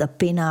Lady, ad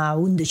appena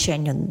un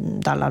decennio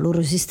dalla loro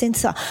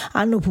esistenza,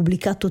 hanno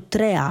pubblicato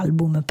 3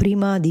 album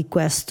prima di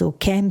questo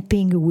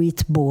Camping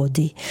with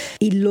Body,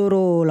 il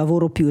loro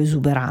lavoro più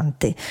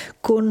esuberante,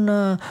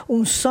 con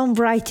un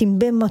songwriting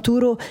ben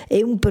maturo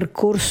e un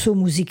percorso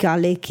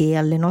musicale che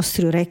alle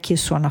nostre orecchie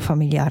suona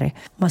familiare.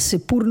 Ma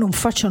seppur non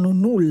facciano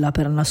nulla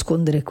per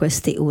nascondere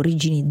queste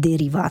origini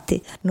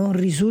derivate, non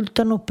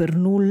risultano per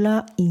nulla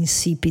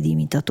insipidi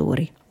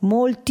imitatori.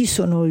 Molti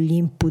sono gli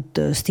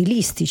input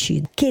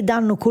stilistici che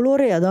danno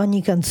colore ad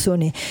ogni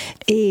canzone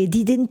ed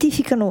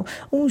identificano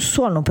un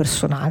suono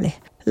personale.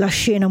 La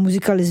scena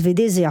musicale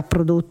svedese ha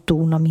prodotto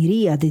una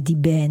miriade di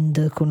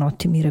band con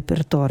ottimi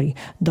repertori,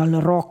 dal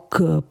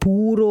rock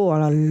puro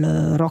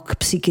al rock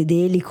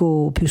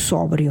psichedelico più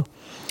sobrio.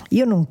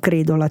 Io non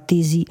credo alla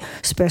tesi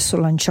spesso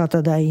lanciata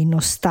dai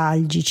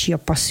nostalgici,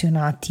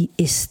 appassionati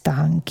e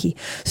stanchi,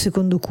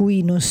 secondo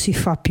cui non si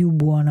fa più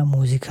buona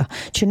musica.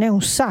 Ce n'è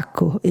un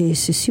sacco e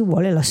se si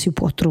vuole la si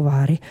può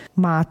trovare.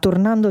 Ma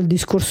tornando al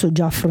discorso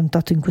già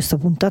affrontato in questa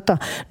puntata,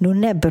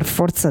 non è per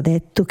forza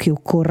detto che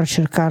occorra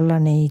cercarla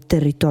nei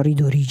territori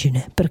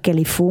d'origine, perché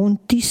le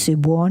fonti, se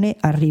buone,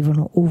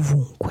 arrivano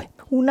ovunque.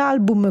 Un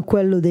album,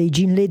 quello dei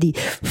Gin Lady,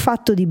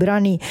 fatto di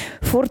brani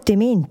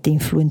fortemente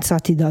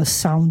influenzati dal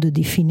sound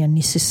di fine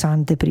anni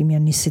 60 e primi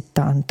anni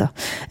 70,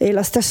 e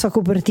la stessa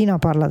copertina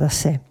parla da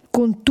sé,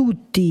 con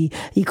tutti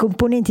i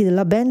componenti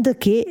della band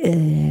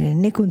che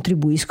ne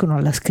contribuiscono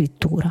alla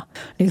scrittura.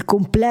 Nel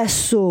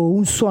complesso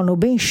un suono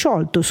ben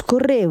sciolto,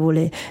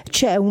 scorrevole,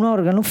 c'è un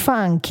organo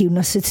funky,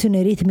 una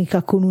sezione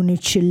ritmica con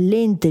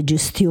un'eccellente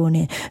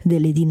gestione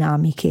delle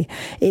dinamiche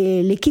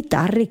e le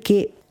chitarre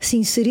che si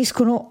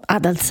inseriscono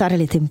ad alzare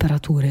le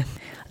temperature.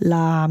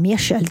 La mia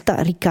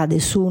scelta ricade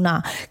su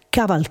una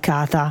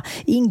cavalcata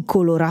in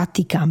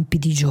colorati campi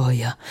di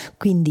gioia.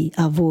 Quindi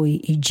a voi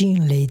i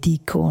Gin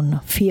Lady con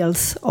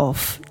Fields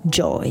of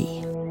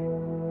Joy.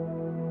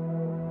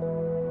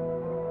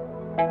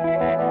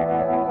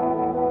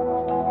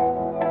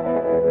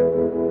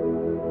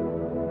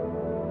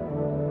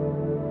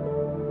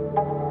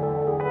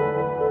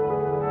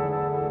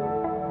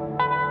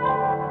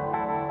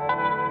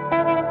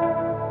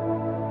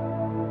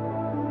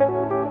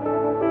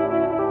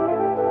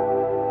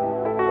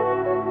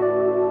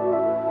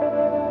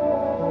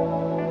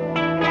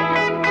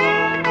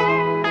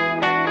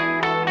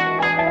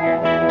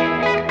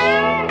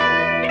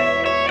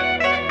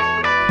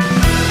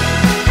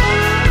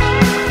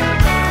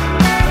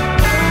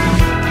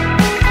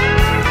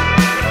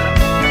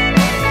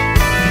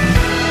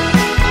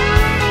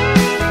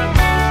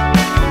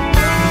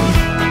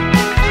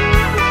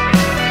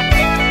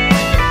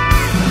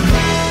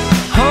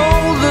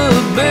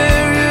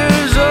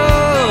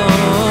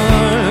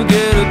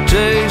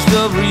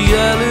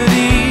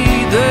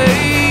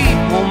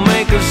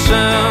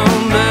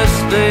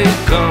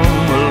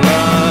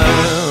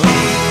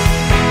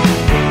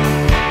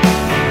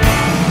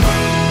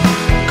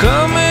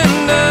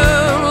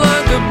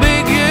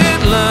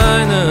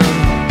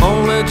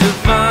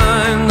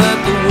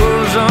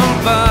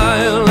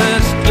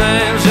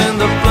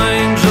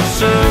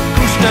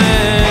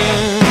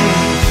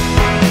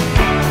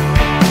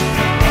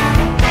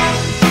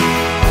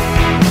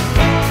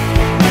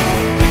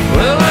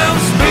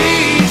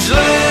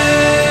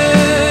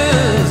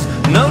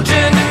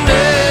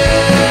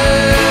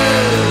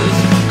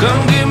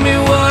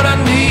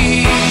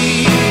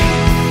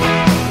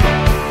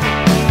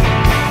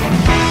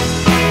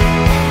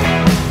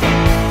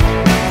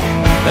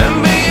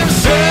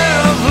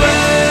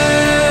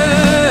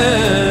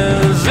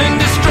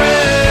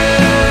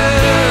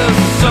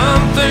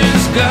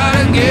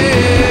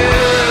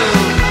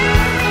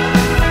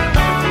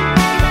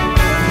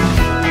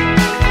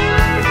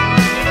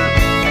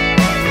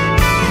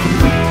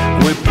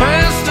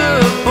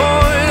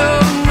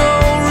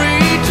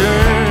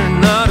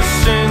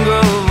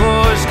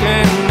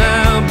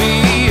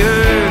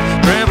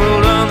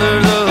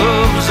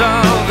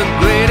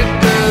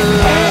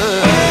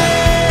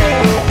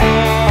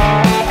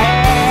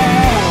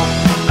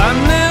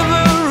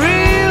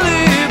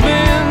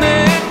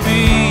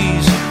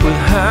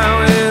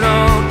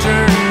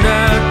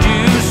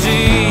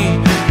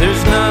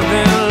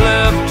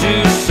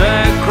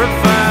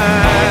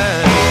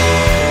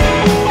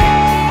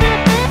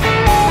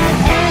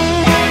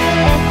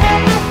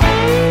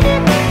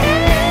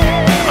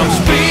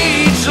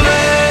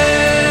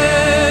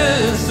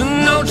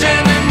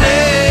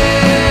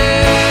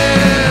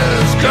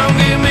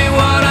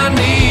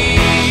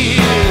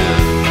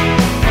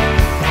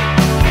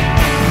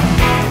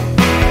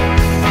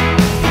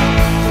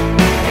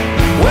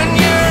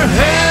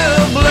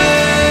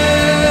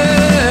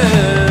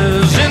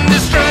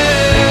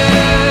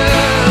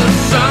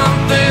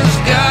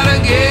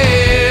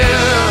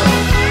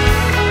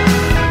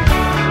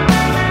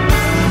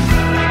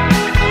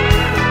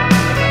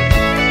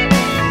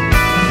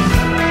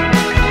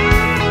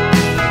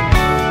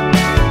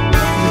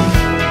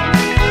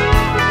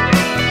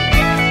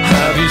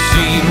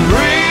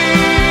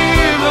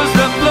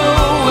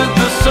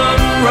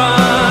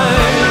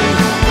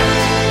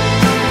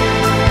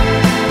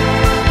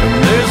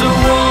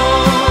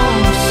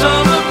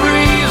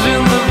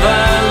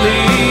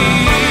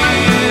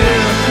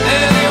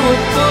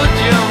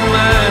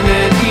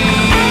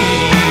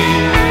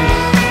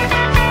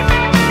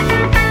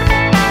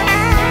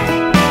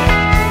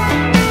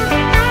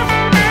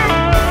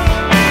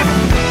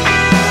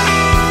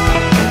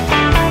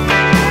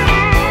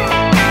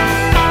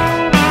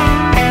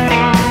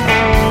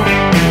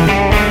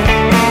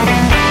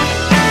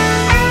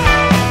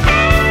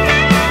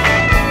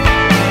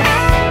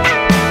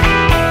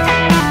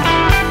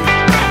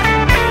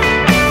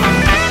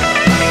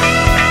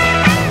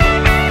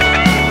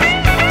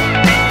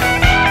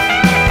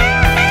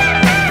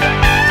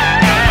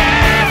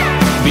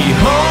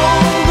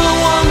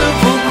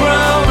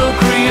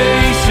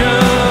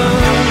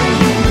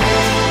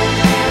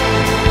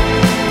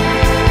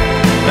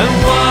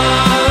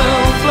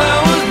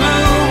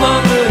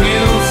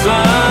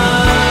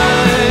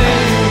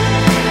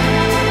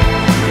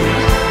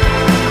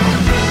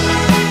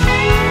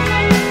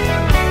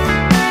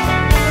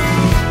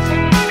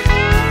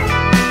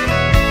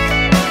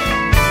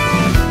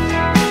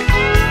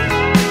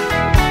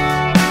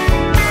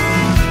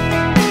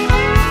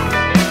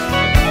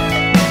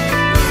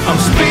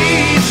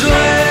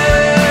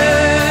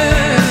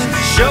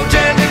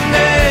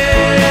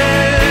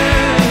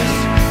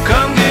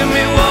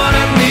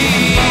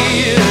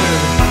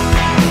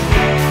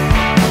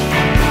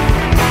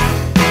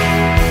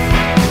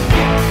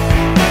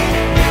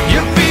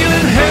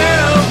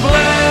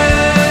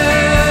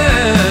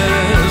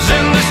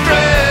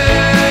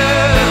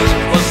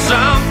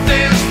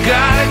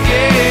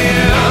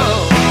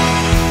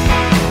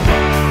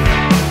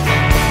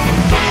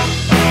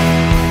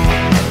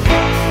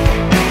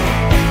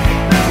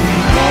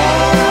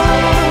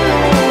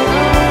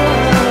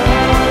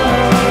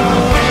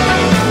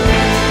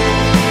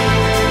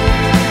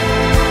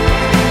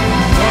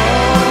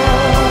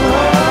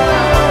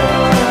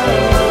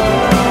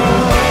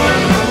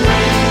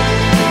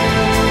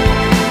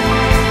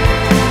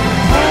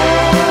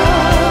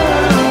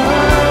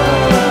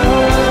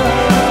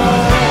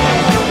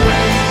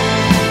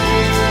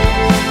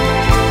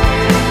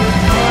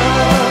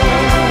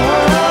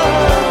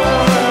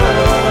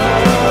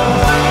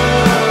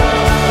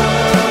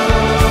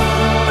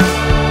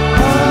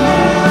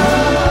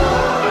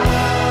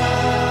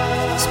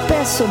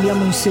 Adesso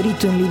abbiamo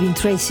inserito in Living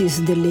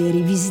Traces delle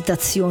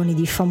rivisitazioni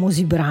di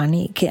famosi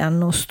brani che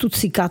hanno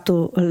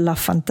stuzzicato la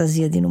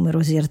fantasia di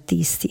numerosi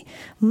artisti,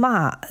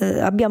 ma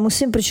abbiamo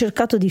sempre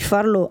cercato di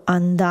farlo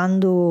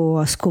andando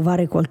a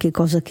scovare qualche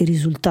cosa che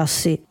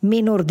risultasse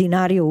meno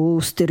ordinario o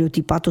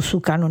stereotipato su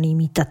canoni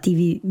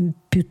imitativi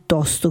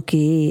piuttosto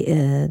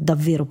che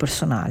davvero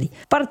personali.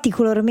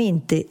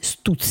 Particolarmente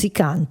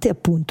stuzzicante,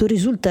 appunto,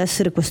 risulta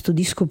essere questo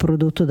disco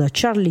prodotto da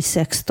Charlie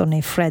Sexton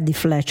e Freddie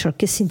Fletcher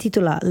che si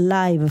intitola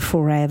Live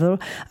Forever,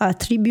 a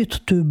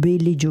tribute to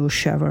Billy Joe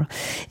Shaver,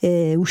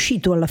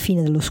 uscito alla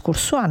fine dello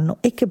scorso anno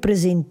e che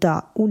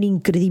presenta un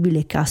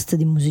incredibile cast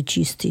di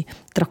musicisti,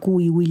 tra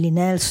cui Willie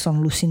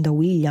Nelson, Lucinda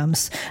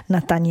Williams,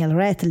 Nathaniel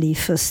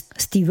Rateliff,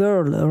 Steve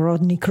Earle,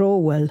 Rodney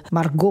Crowell,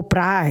 Margot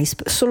Price,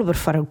 solo per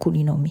fare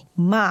alcuni nomi.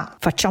 Ma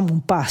facciamo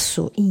un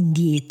passo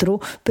indietro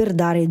per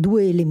dare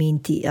due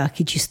elementi a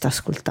chi ci sta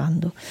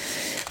ascoltando.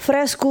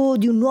 Fresco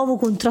di un nuovo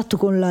contratto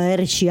con la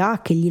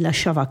RCA che gli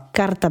lasciava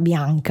carta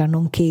bianca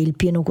nonché il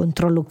pieno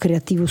controllo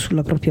creativo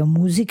sulla propria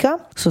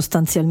musica,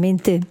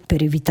 sostanzialmente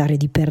per evitare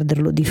di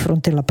perderlo di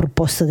fronte alla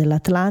proposta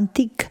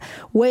dell'Atlantic,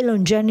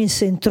 Waylon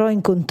Jennings entrò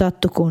in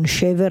contatto con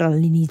Shaver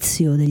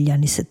all'inizio degli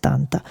anni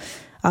 70.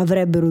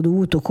 Avrebbero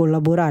dovuto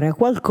collaborare a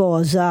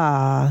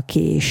qualcosa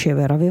che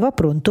Shaver aveva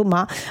pronto,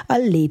 ma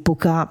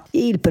all'epoca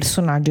il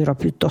personaggio era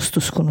piuttosto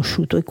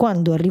sconosciuto e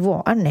quando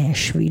arrivò a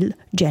Nashville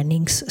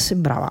Jennings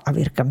sembrava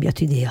aver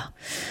cambiato idea.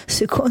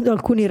 Secondo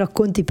alcuni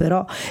racconti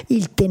però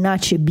il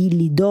tenace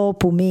Billy,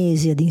 dopo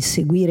mesi ad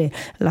inseguire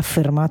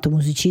l'affermato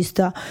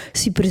musicista,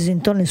 si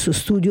presentò nel suo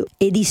studio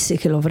e disse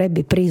che lo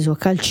avrebbe preso a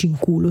calci in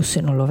culo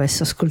se non lo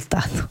avesse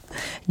ascoltato.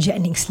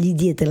 Jennings gli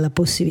diede la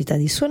possibilità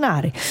di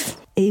suonare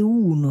e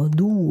 1,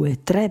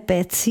 2, 3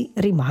 pezzi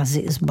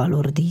rimase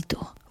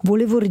sbalordito.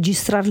 Volevo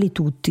registrarli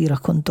tutti,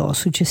 raccontò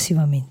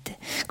successivamente.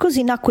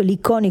 Così nacque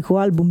l'iconico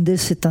album del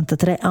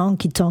 73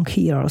 Honky Tonk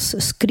Heroes,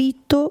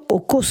 scritto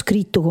o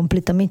coscritto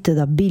completamente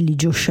da Billy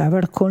Joe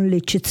Shaver con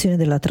l'eccezione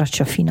della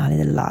traccia finale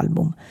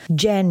dell'album.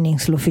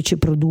 Jennings lo fece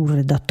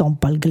produrre da Tom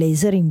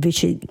Palglaser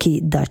invece che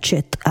da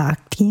Chet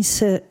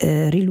Atkins,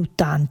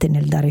 riluttante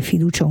nel dare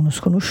fiducia a uno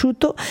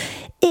sconosciuto,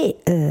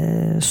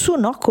 e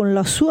suonò con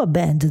la sua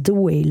band The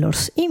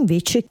Wailers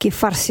invece che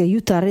farsi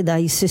aiutare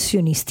dai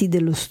sessionisti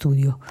dello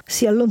studio.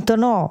 Si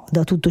allontanò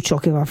da tutto ciò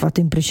che aveva fatto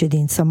in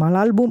precedenza, ma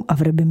l'album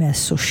avrebbe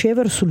messo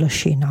Shaver sulla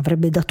scena,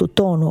 avrebbe dato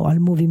tono al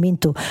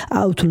movimento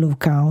Outlaw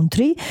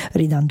Country,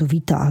 ridando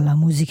vita alla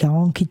musica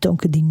honky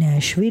tonk di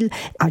Nashville,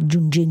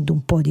 aggiungendo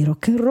un po' di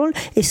rock and roll,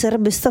 e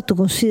sarebbe stato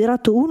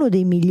considerato uno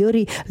dei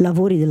migliori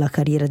lavori della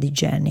carriera di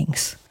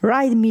Jennings.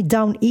 Ride Me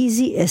Down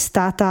Easy è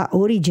stata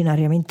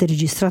originariamente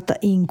registrata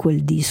in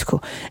quel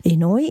disco e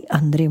noi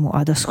andremo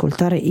ad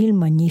ascoltare il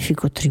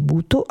magnifico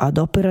tributo ad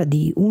opera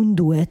di un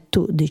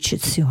duetto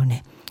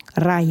d'eccezione,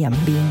 Ryan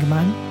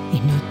Bingman e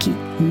Nikki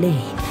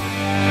Lane.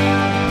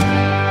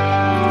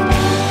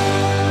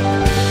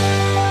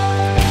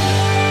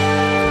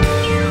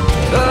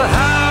 The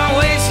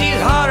highway,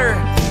 she's hotter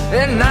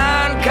than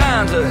 9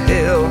 kinds of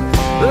hell.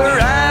 The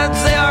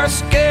rides, they are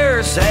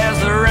scarce as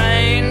the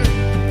rain.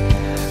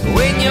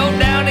 When you're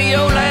down to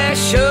your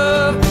last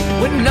shove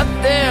with nothing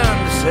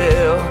to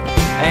sell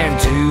and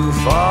too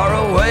far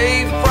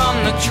away from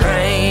the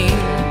train.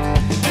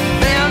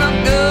 Been a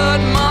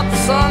good month of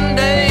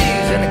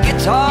Sundays and a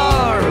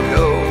guitar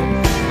ago.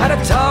 Had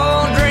a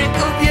tall drink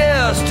of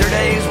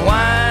yesterday's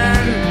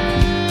wine.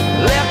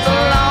 Left a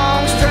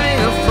long string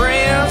of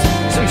friends,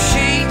 some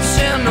sheets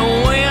in the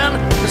wind,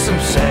 with some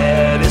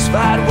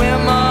satisfied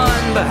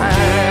women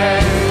behind.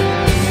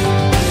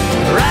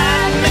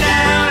 Ride me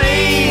down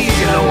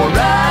easy, Lord,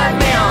 ride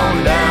me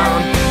on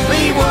down.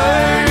 Leave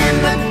word in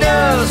the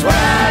dust where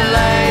I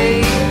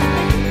lay.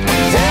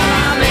 Tell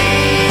I'm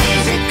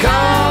easy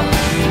come,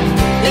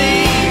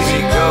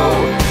 easy go,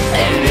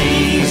 and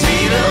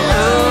easy to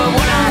love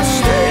when I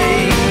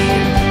stay.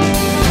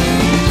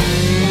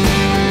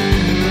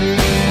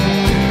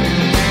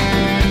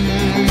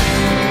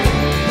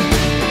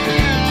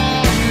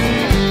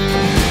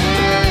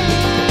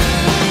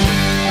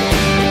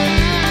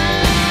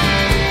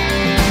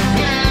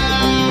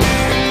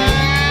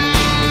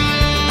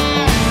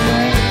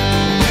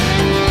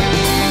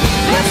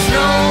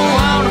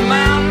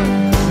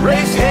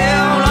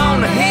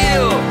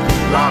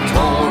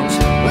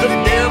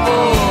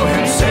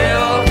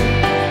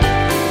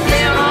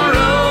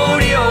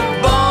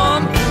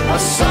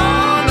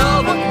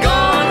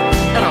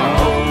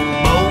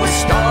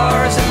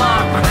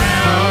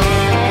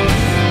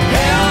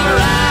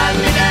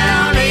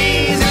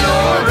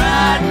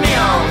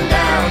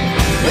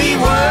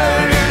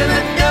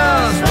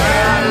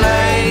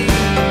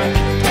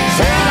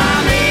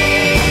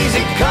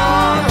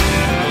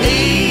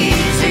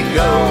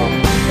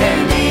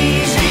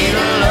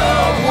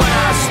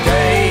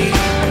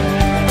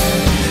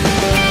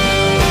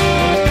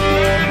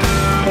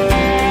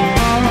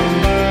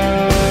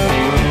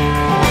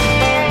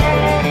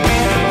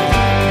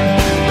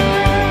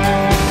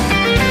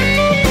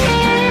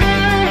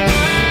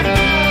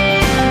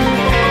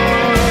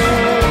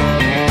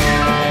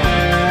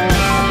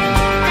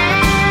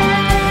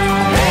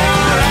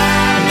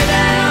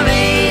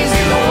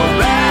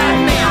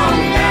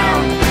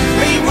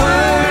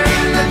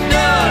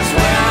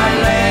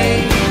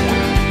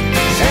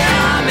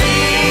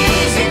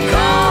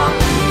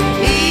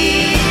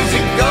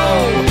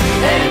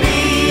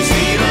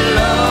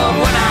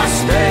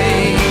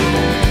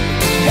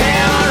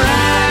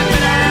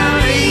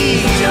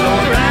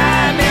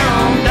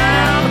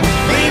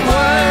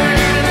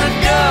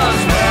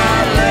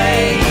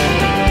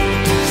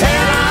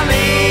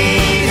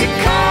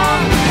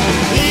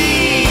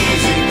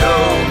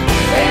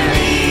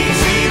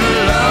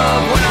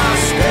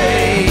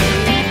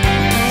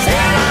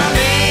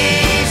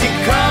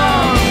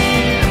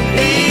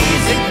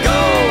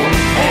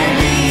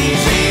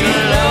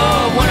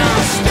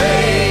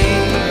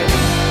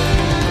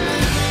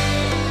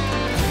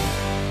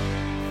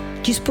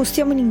 Ci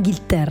spostiamo in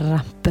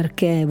Inghilterra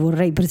perché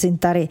vorrei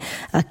presentare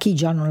a chi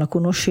già non la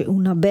conosce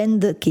una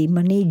band che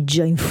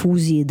maneggia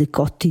infusi e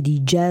decotti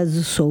di jazz,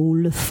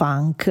 soul,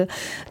 funk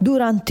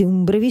durante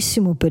un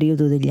brevissimo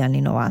periodo degli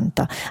anni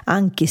 90,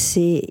 anche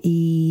se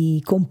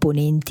i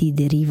componenti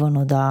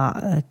derivano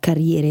da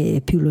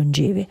carriere più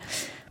longeve.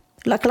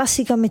 La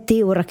classica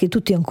meteora che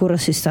tutti ancora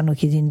si stanno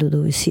chiedendo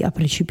dove sia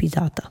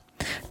precipitata.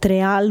 3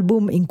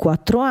 album in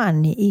 4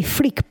 anni, i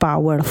Freak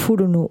Power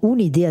furono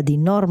un'idea di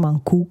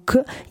Norman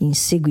Cook, in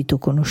seguito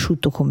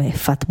conosciuto come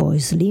Fatboy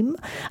Slim,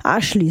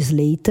 Ashley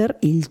Slater,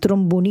 il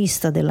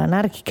trombonista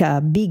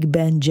dell'anarchica big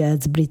band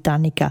jazz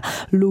britannica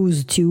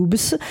Loose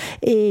Tubes,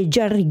 e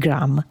Jerry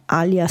Graham,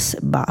 alias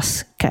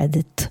Bass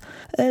Cadet.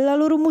 La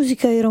loro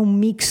musica era un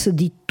mix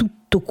di tutto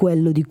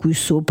quello di cui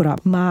sopra,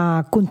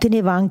 ma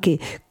conteneva anche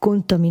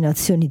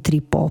contaminazioni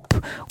trip hop.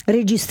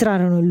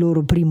 Registrarono il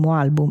loro primo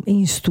album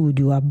in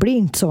studio a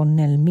Brinton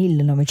nel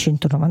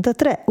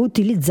 1993,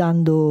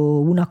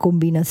 utilizzando una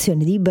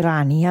combinazione di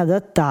brani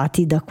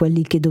adattati da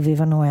quelli che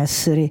dovevano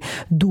essere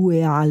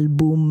 2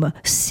 album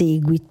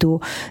seguito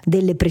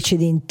delle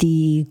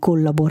precedenti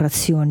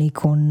collaborazioni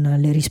con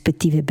le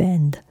rispettive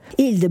band.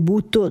 Il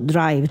debutto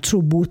Drive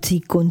Through Booty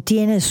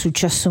contiene il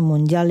successo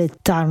mondiale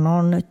Turn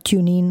On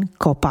Tune In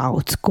Cop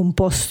Out,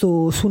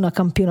 composto su una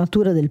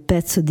campionatura del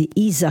pezzo di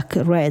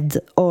Isaac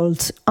Red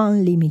Holtz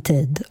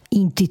Unlimited,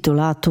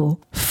 intitolato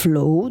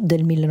Flow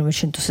del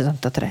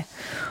 1973.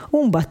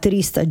 Un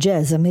batterista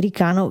jazz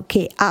americano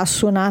che ha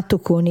suonato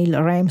con il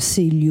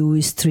Ramsey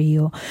Lewis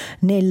Trio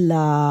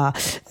nella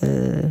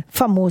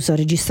famosa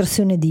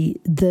registrazione di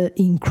The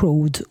In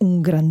Crowd, un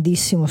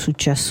grandissimo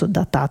successo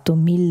datato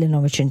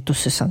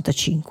 1965.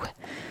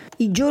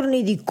 I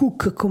giorni di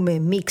Cook come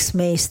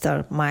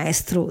mixmaster,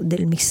 maestro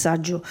del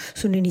mixaggio,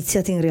 sono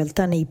iniziati in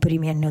realtà nei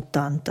primi anni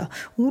 '80,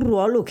 un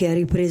ruolo che ha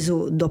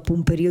ripreso dopo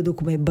un periodo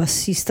come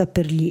bassista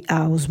per gli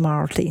House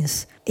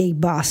Martins, e i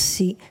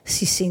bassi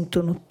si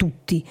sentono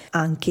tutti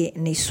anche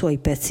nei suoi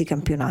pezzi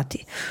campionati.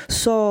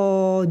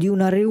 So di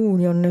una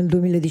reunion nel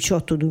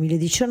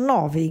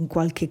 2018-2019 in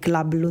qualche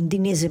club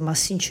londinese, ma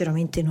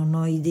sinceramente non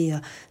ho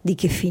idea di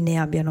che fine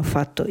abbiano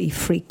fatto i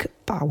Freak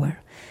Power.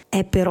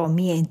 È però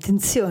mia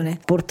intenzione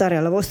portare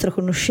alla vostra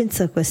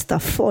conoscenza questa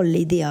folle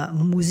idea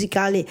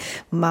musicale,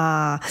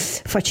 ma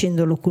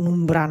facendolo con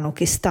un brano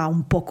che sta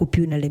un poco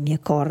più nelle mie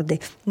corde,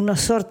 una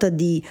sorta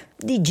di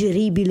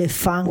digeribile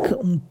funk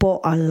un po'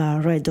 alla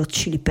Red Hot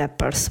Chili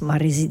Peppers, ma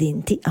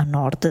residenti a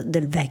nord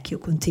del vecchio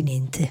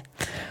continente.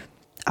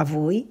 A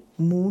voi,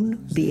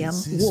 Moonbeam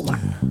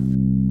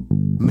Woman.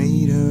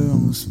 Made her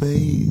own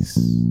space.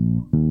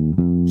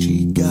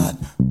 She got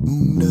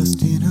moon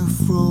dust in her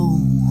fro.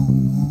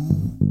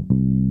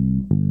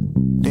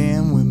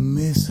 Damn, we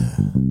miss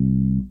her.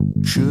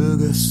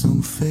 Sugar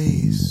some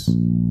face.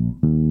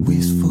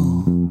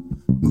 Wistful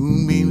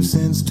moonbeam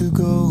sends to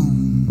go.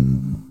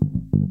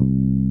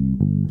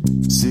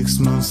 6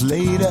 months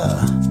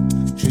later,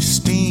 she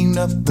steamed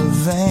up the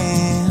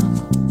van.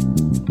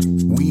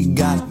 We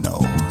got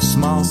no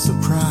small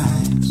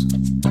surprise.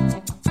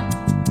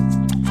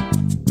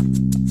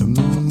 The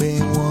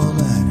moonbeam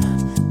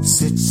woman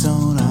sits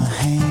on a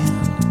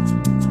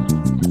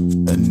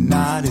hand, a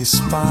naughty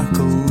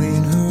sparkle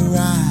in her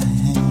eye.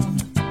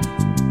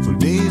 Well,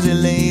 Daisy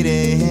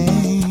lady,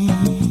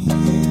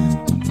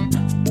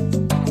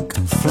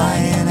 come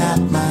flying at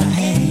my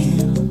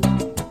hand,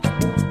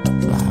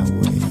 fly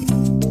away.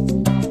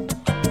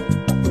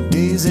 Well,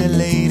 Daisy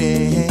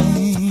lady,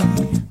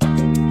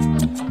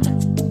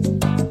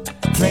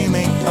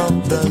 playmate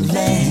of the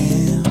land.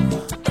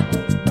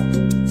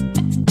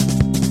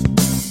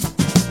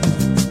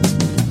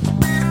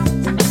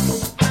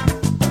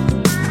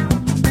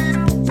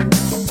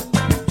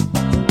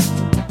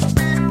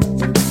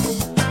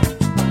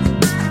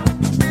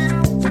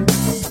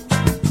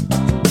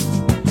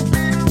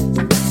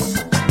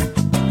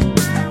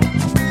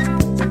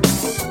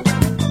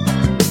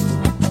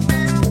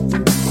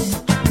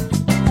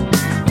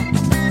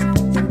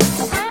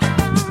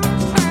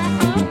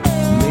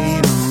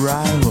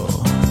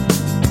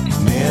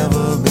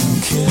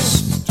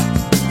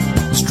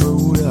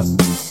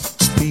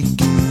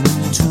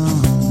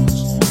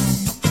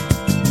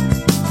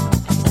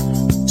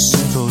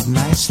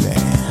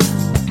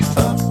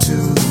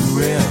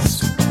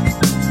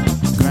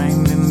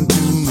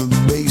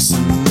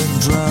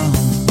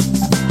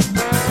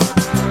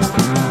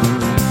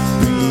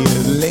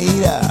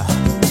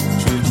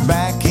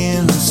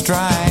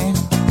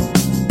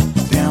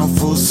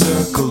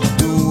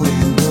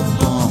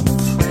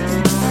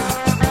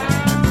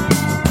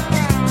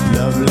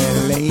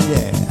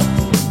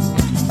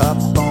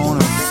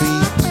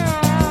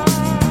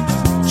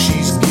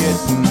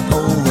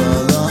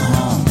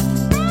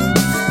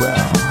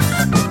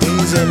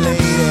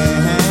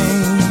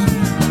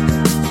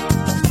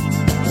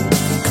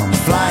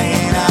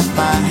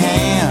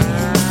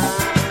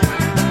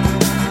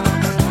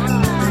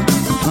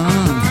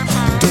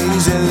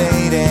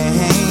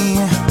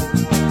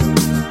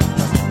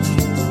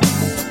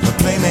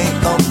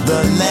 Playmate of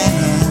the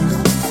land.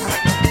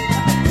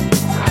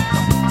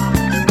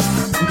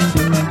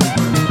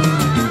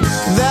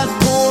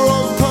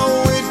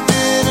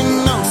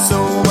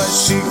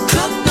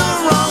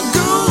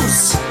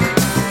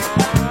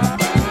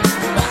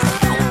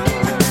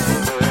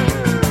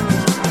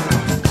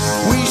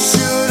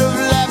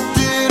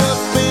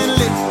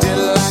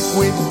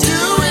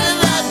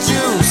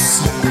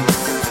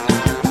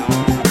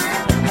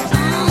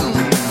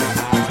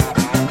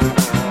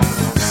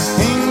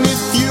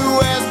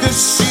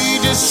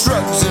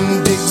 shrugs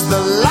and digs the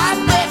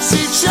life that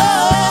she chose.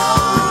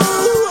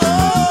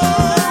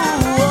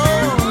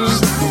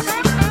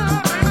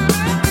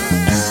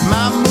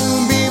 My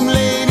moonbeam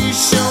lady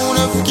shown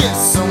up,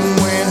 guess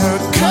when her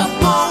cup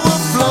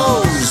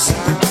overflows.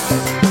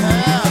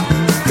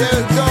 There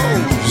it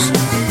goes.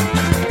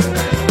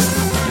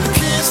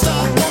 Can't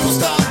stop, won't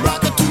stop,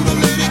 rock it to the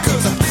lady,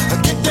 'cause I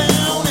get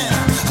down and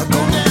I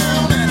go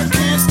down, and I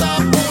can't stop,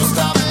 won't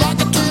stop,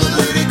 rock it to the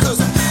lady, 'cause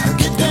I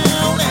get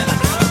down and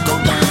I go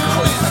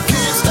down, and I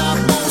can't stop,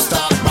 won't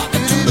stop, rock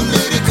it to the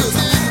lady, 'cause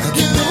I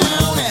get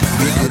down and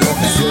I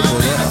go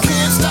down, and I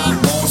can't stop,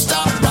 won't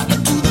stop, rock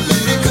it to the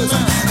lady, 'cause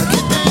I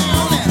get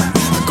down and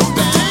I go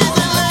down,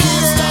 and I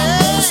can't stop,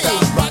 won't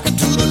stop, rock it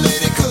to the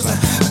lady, 'cause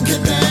I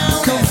get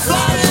down. Come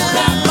fly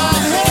around my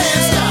head.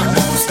 Can't stop,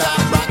 won't stop,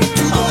 rock it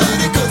to the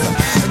lady, 'cause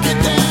I get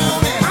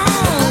down and I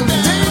go down,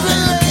 and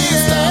I can't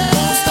stop,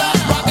 won't stop,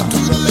 rock it to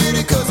the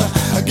lady, 'cause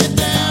I get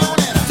down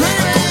and I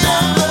go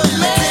down, and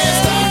I can't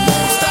stop,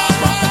 won't stop,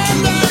 rock it to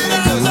the lady,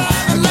 'cause I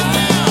get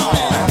down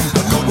and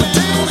I go down,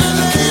 and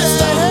I can't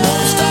stop,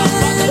 won't stop, rock it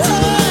to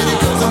the lady,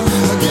 'cause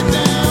I get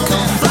down.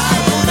 Come fly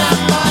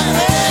around my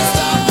head.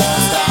 Stop,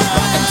 won't stop,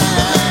 rock it to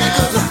the lady,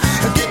 'cause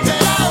I get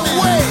down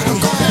and I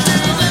go down,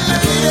 and I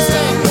can't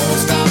stop, won't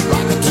stop,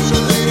 rock it to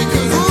the lady,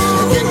 'cause I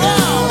get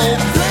down and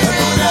I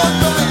go down,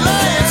 and I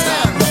can't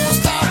stop, won't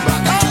stop,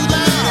 rock it to the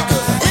lady,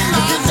 'cause I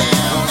get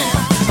down and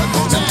I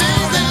go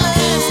down, and I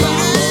can't stop,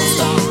 won't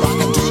stop, rock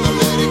it to the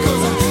lady,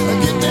 'cause I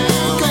get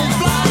down. Come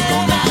fly, go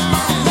down,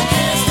 and I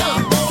can't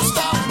stop, won't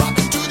stop, rock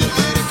it to the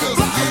lady, 'cause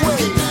I get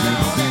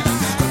down and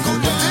I go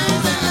down,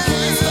 and I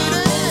can't stop,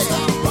 won't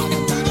stop, rock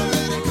it to the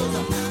lady, 'cause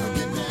I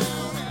get down.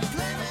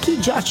 Chi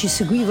già ci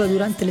seguiva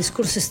durante le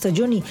scorse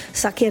stagioni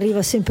sa che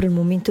arriva sempre il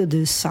momento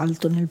del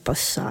salto nel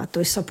passato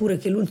e sa pure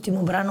che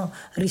l'ultimo brano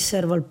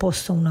riserva il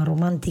posto a una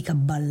romantica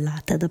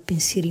ballata da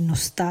pensieri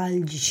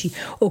nostalgici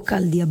o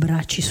caldi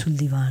abbracci sul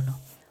divano.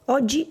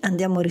 Oggi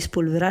andiamo a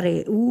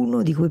rispolverare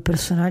uno di quei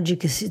personaggi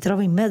che si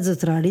trova in mezzo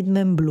tra rhythm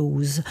and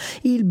blues,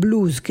 il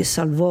blues che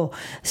salvò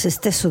se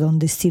stesso da un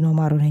destino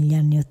amaro negli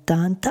anni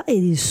 '80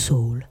 ed il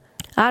soul.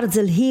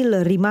 Arzel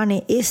Hill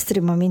rimane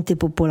estremamente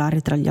popolare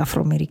tra gli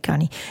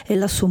afroamericani e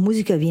la sua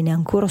musica viene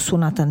ancora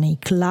suonata nei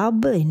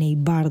club e nei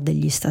bar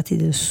degli stati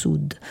del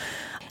sud.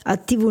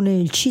 Attivo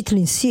nel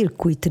Chitlin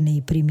Circuit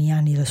nei primi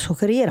anni della sua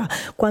carriera,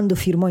 quando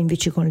firmò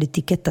invece con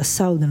l'etichetta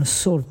Southern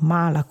Soul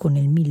Malaco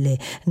nel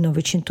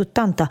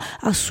 1980,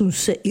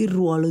 assunse il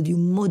ruolo di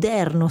un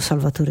moderno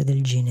salvatore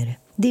del genere.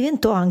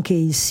 Diventò anche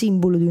il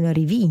simbolo di una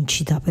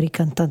rivincita per i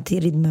cantanti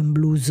rhythm and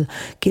blues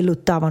che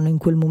lottavano in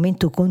quel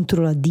momento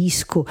contro la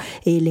disco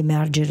e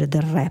l'emergere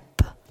del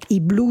rap. I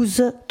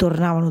blues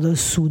tornavano dal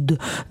sud,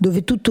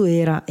 dove tutto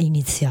era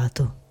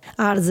iniziato.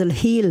 Arzel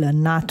Hill,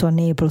 nato a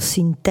Naples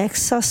in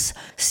Texas,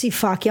 si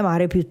fa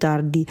chiamare più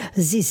tardi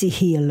ZZ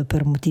Hill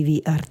per motivi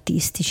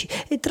artistici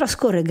e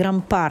trascorre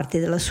gran parte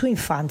della sua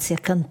infanzia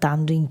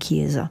cantando in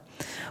chiesa.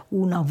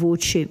 Una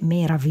voce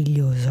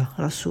meravigliosa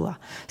la sua.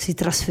 Si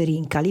trasferì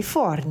in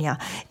California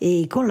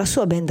e con la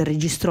sua band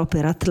registrò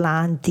per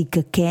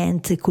Atlantic,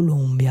 Kent e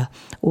Columbia,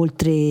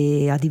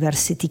 oltre a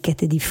diverse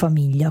etichette di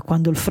famiglia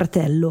quando il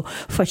fratello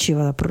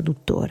faceva da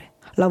produttore.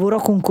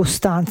 Lavorò con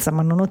costanza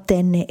ma non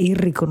ottenne il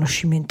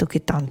riconoscimento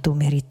che tanto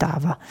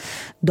meritava.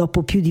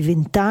 Dopo più di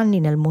 20 anni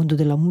nel mondo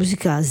della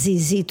musica,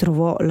 ZZ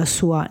trovò la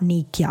sua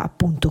nicchia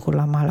appunto con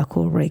la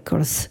Malaco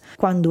Records,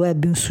 quando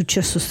ebbe un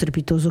successo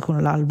strepitoso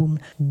con l'album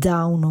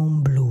Down on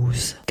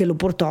Blues, che lo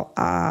portò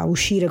a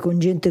uscire con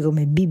gente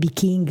come B.B.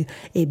 King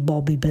e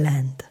Bobby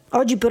Bland.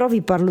 Oggi però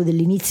vi parlo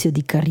dell'inizio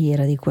di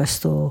carriera di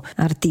questo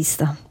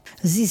artista.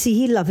 ZZ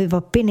Hill aveva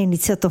appena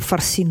iniziato a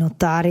farsi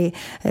notare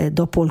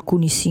dopo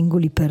alcuni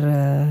singoli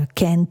per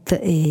Kent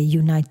e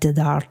United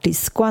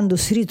Artists, quando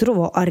si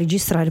ritrovò a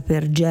registrare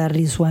per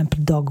Jerry Swamp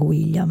Dogg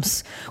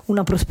Williams,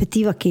 una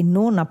prospettiva che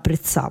non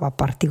apprezzava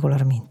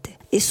particolarmente.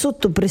 E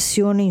sotto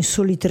pressione in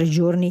soli 3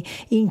 giorni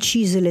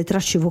incise le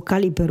tracce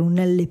vocali per un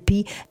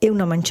LP e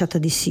una manciata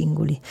di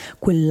singoli.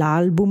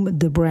 Quell'album,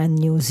 The Brand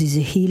New ZZ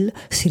Hill,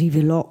 si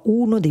rivelò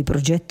uno dei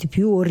progetti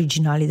più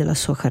originali della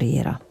sua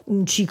carriera.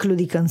 Un ciclo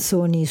di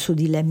canzoni su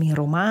dilemmi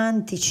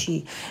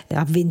romantici,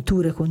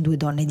 avventure con 2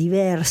 donne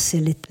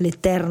diverse,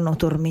 l'eterno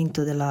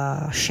tormento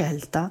della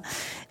scelta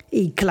e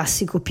il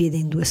classico piede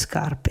in 2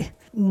 scarpe.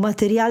 Un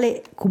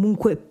materiale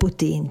comunque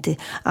potente,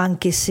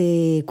 anche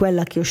se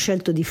quella che ho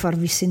scelto di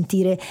farvi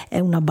sentire è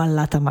una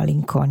ballata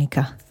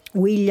malinconica.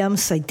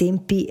 Williams ai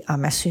tempi ha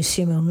messo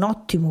insieme un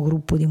ottimo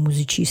gruppo di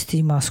musicisti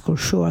di Muscle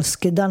Shoals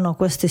che danno a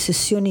queste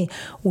sessioni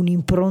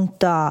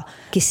un'impronta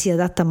che si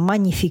adatta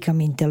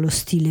magnificamente allo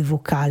stile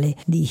vocale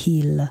di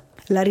Hill.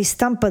 La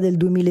ristampa del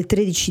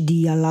 2013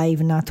 di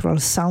Alive Natural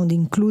Sound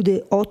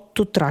include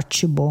 8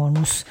 tracce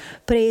bonus,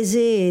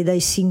 prese dai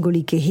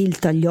singoli che Hill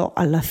tagliò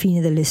alla fine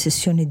delle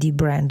sessioni di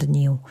Brand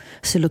New.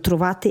 Se lo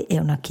trovate è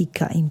una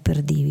chicca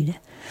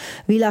imperdibile.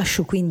 Vi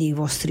lascio quindi i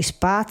vostri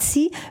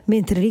spazi,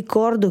 mentre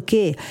ricordo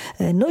che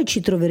noi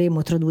ci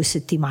troveremo tra 2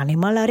 settimane,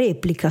 ma la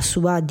replica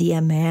su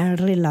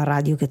ADMR, la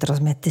radio che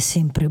trasmette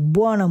sempre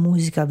buona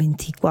musica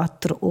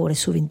 24 ore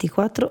su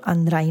 24,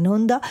 andrà in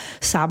onda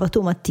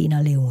sabato mattina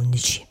alle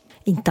 11.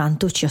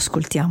 Intanto ci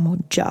ascoltiamo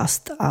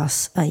Just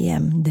As I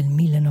Am del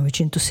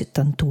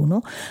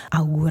 1971,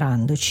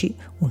 augurandoci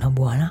una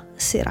buona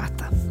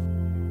serata.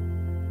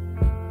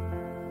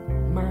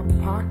 My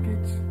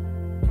pockets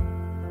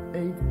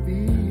ain't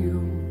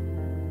filled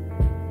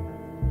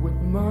with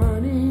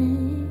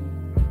money.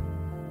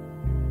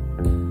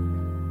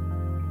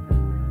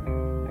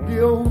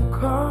 The old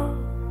car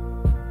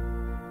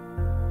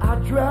I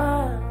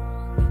drive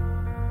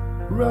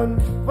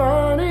runs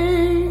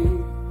funny.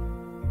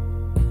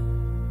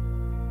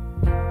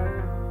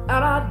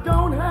 And I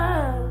don't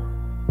have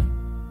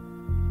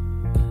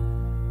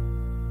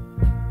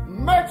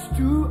much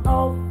to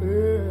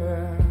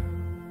offer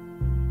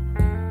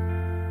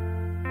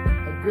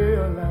a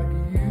girl like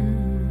you.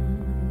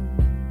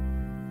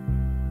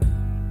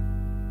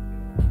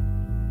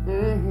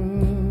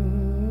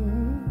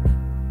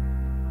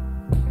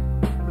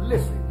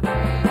 Listen,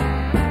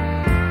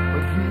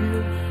 but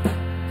here's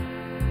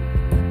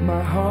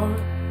my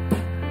heart,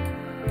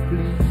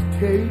 please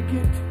take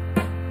it.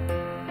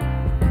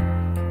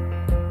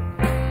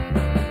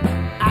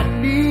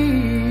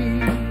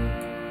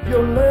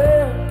 Your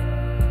love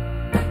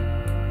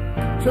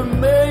to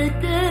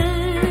make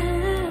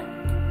it,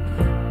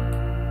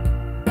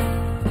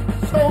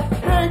 so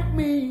take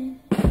me,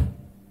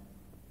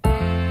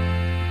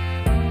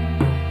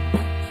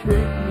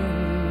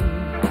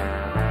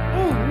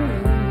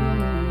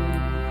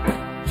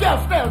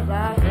 just as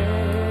I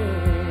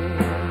am.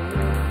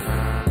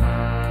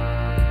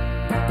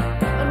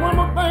 And one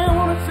more thing I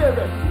want to say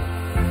that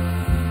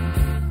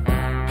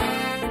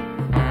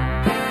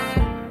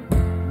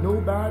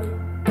nobody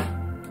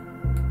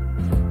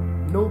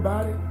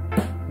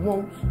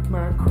wants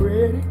my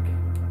credit,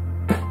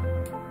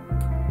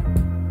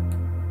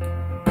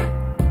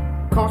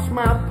 'cause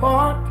my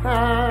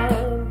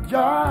part-time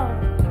job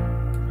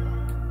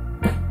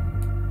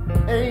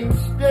ain't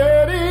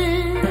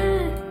steady.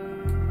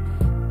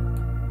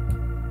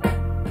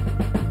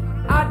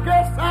 I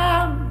guess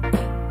I'm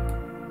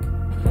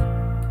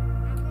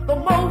the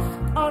most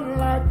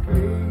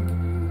unlikely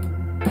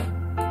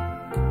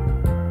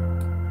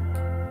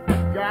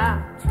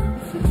guy to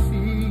succeed.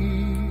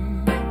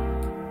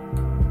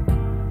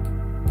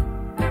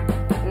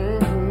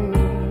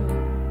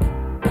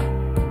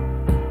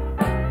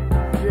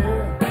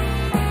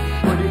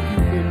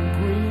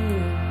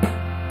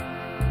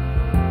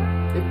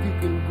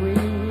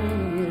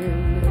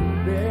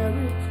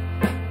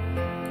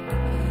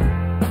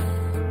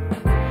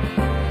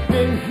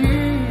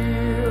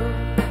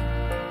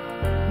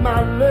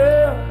 My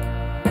love,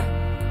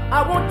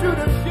 I want you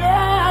to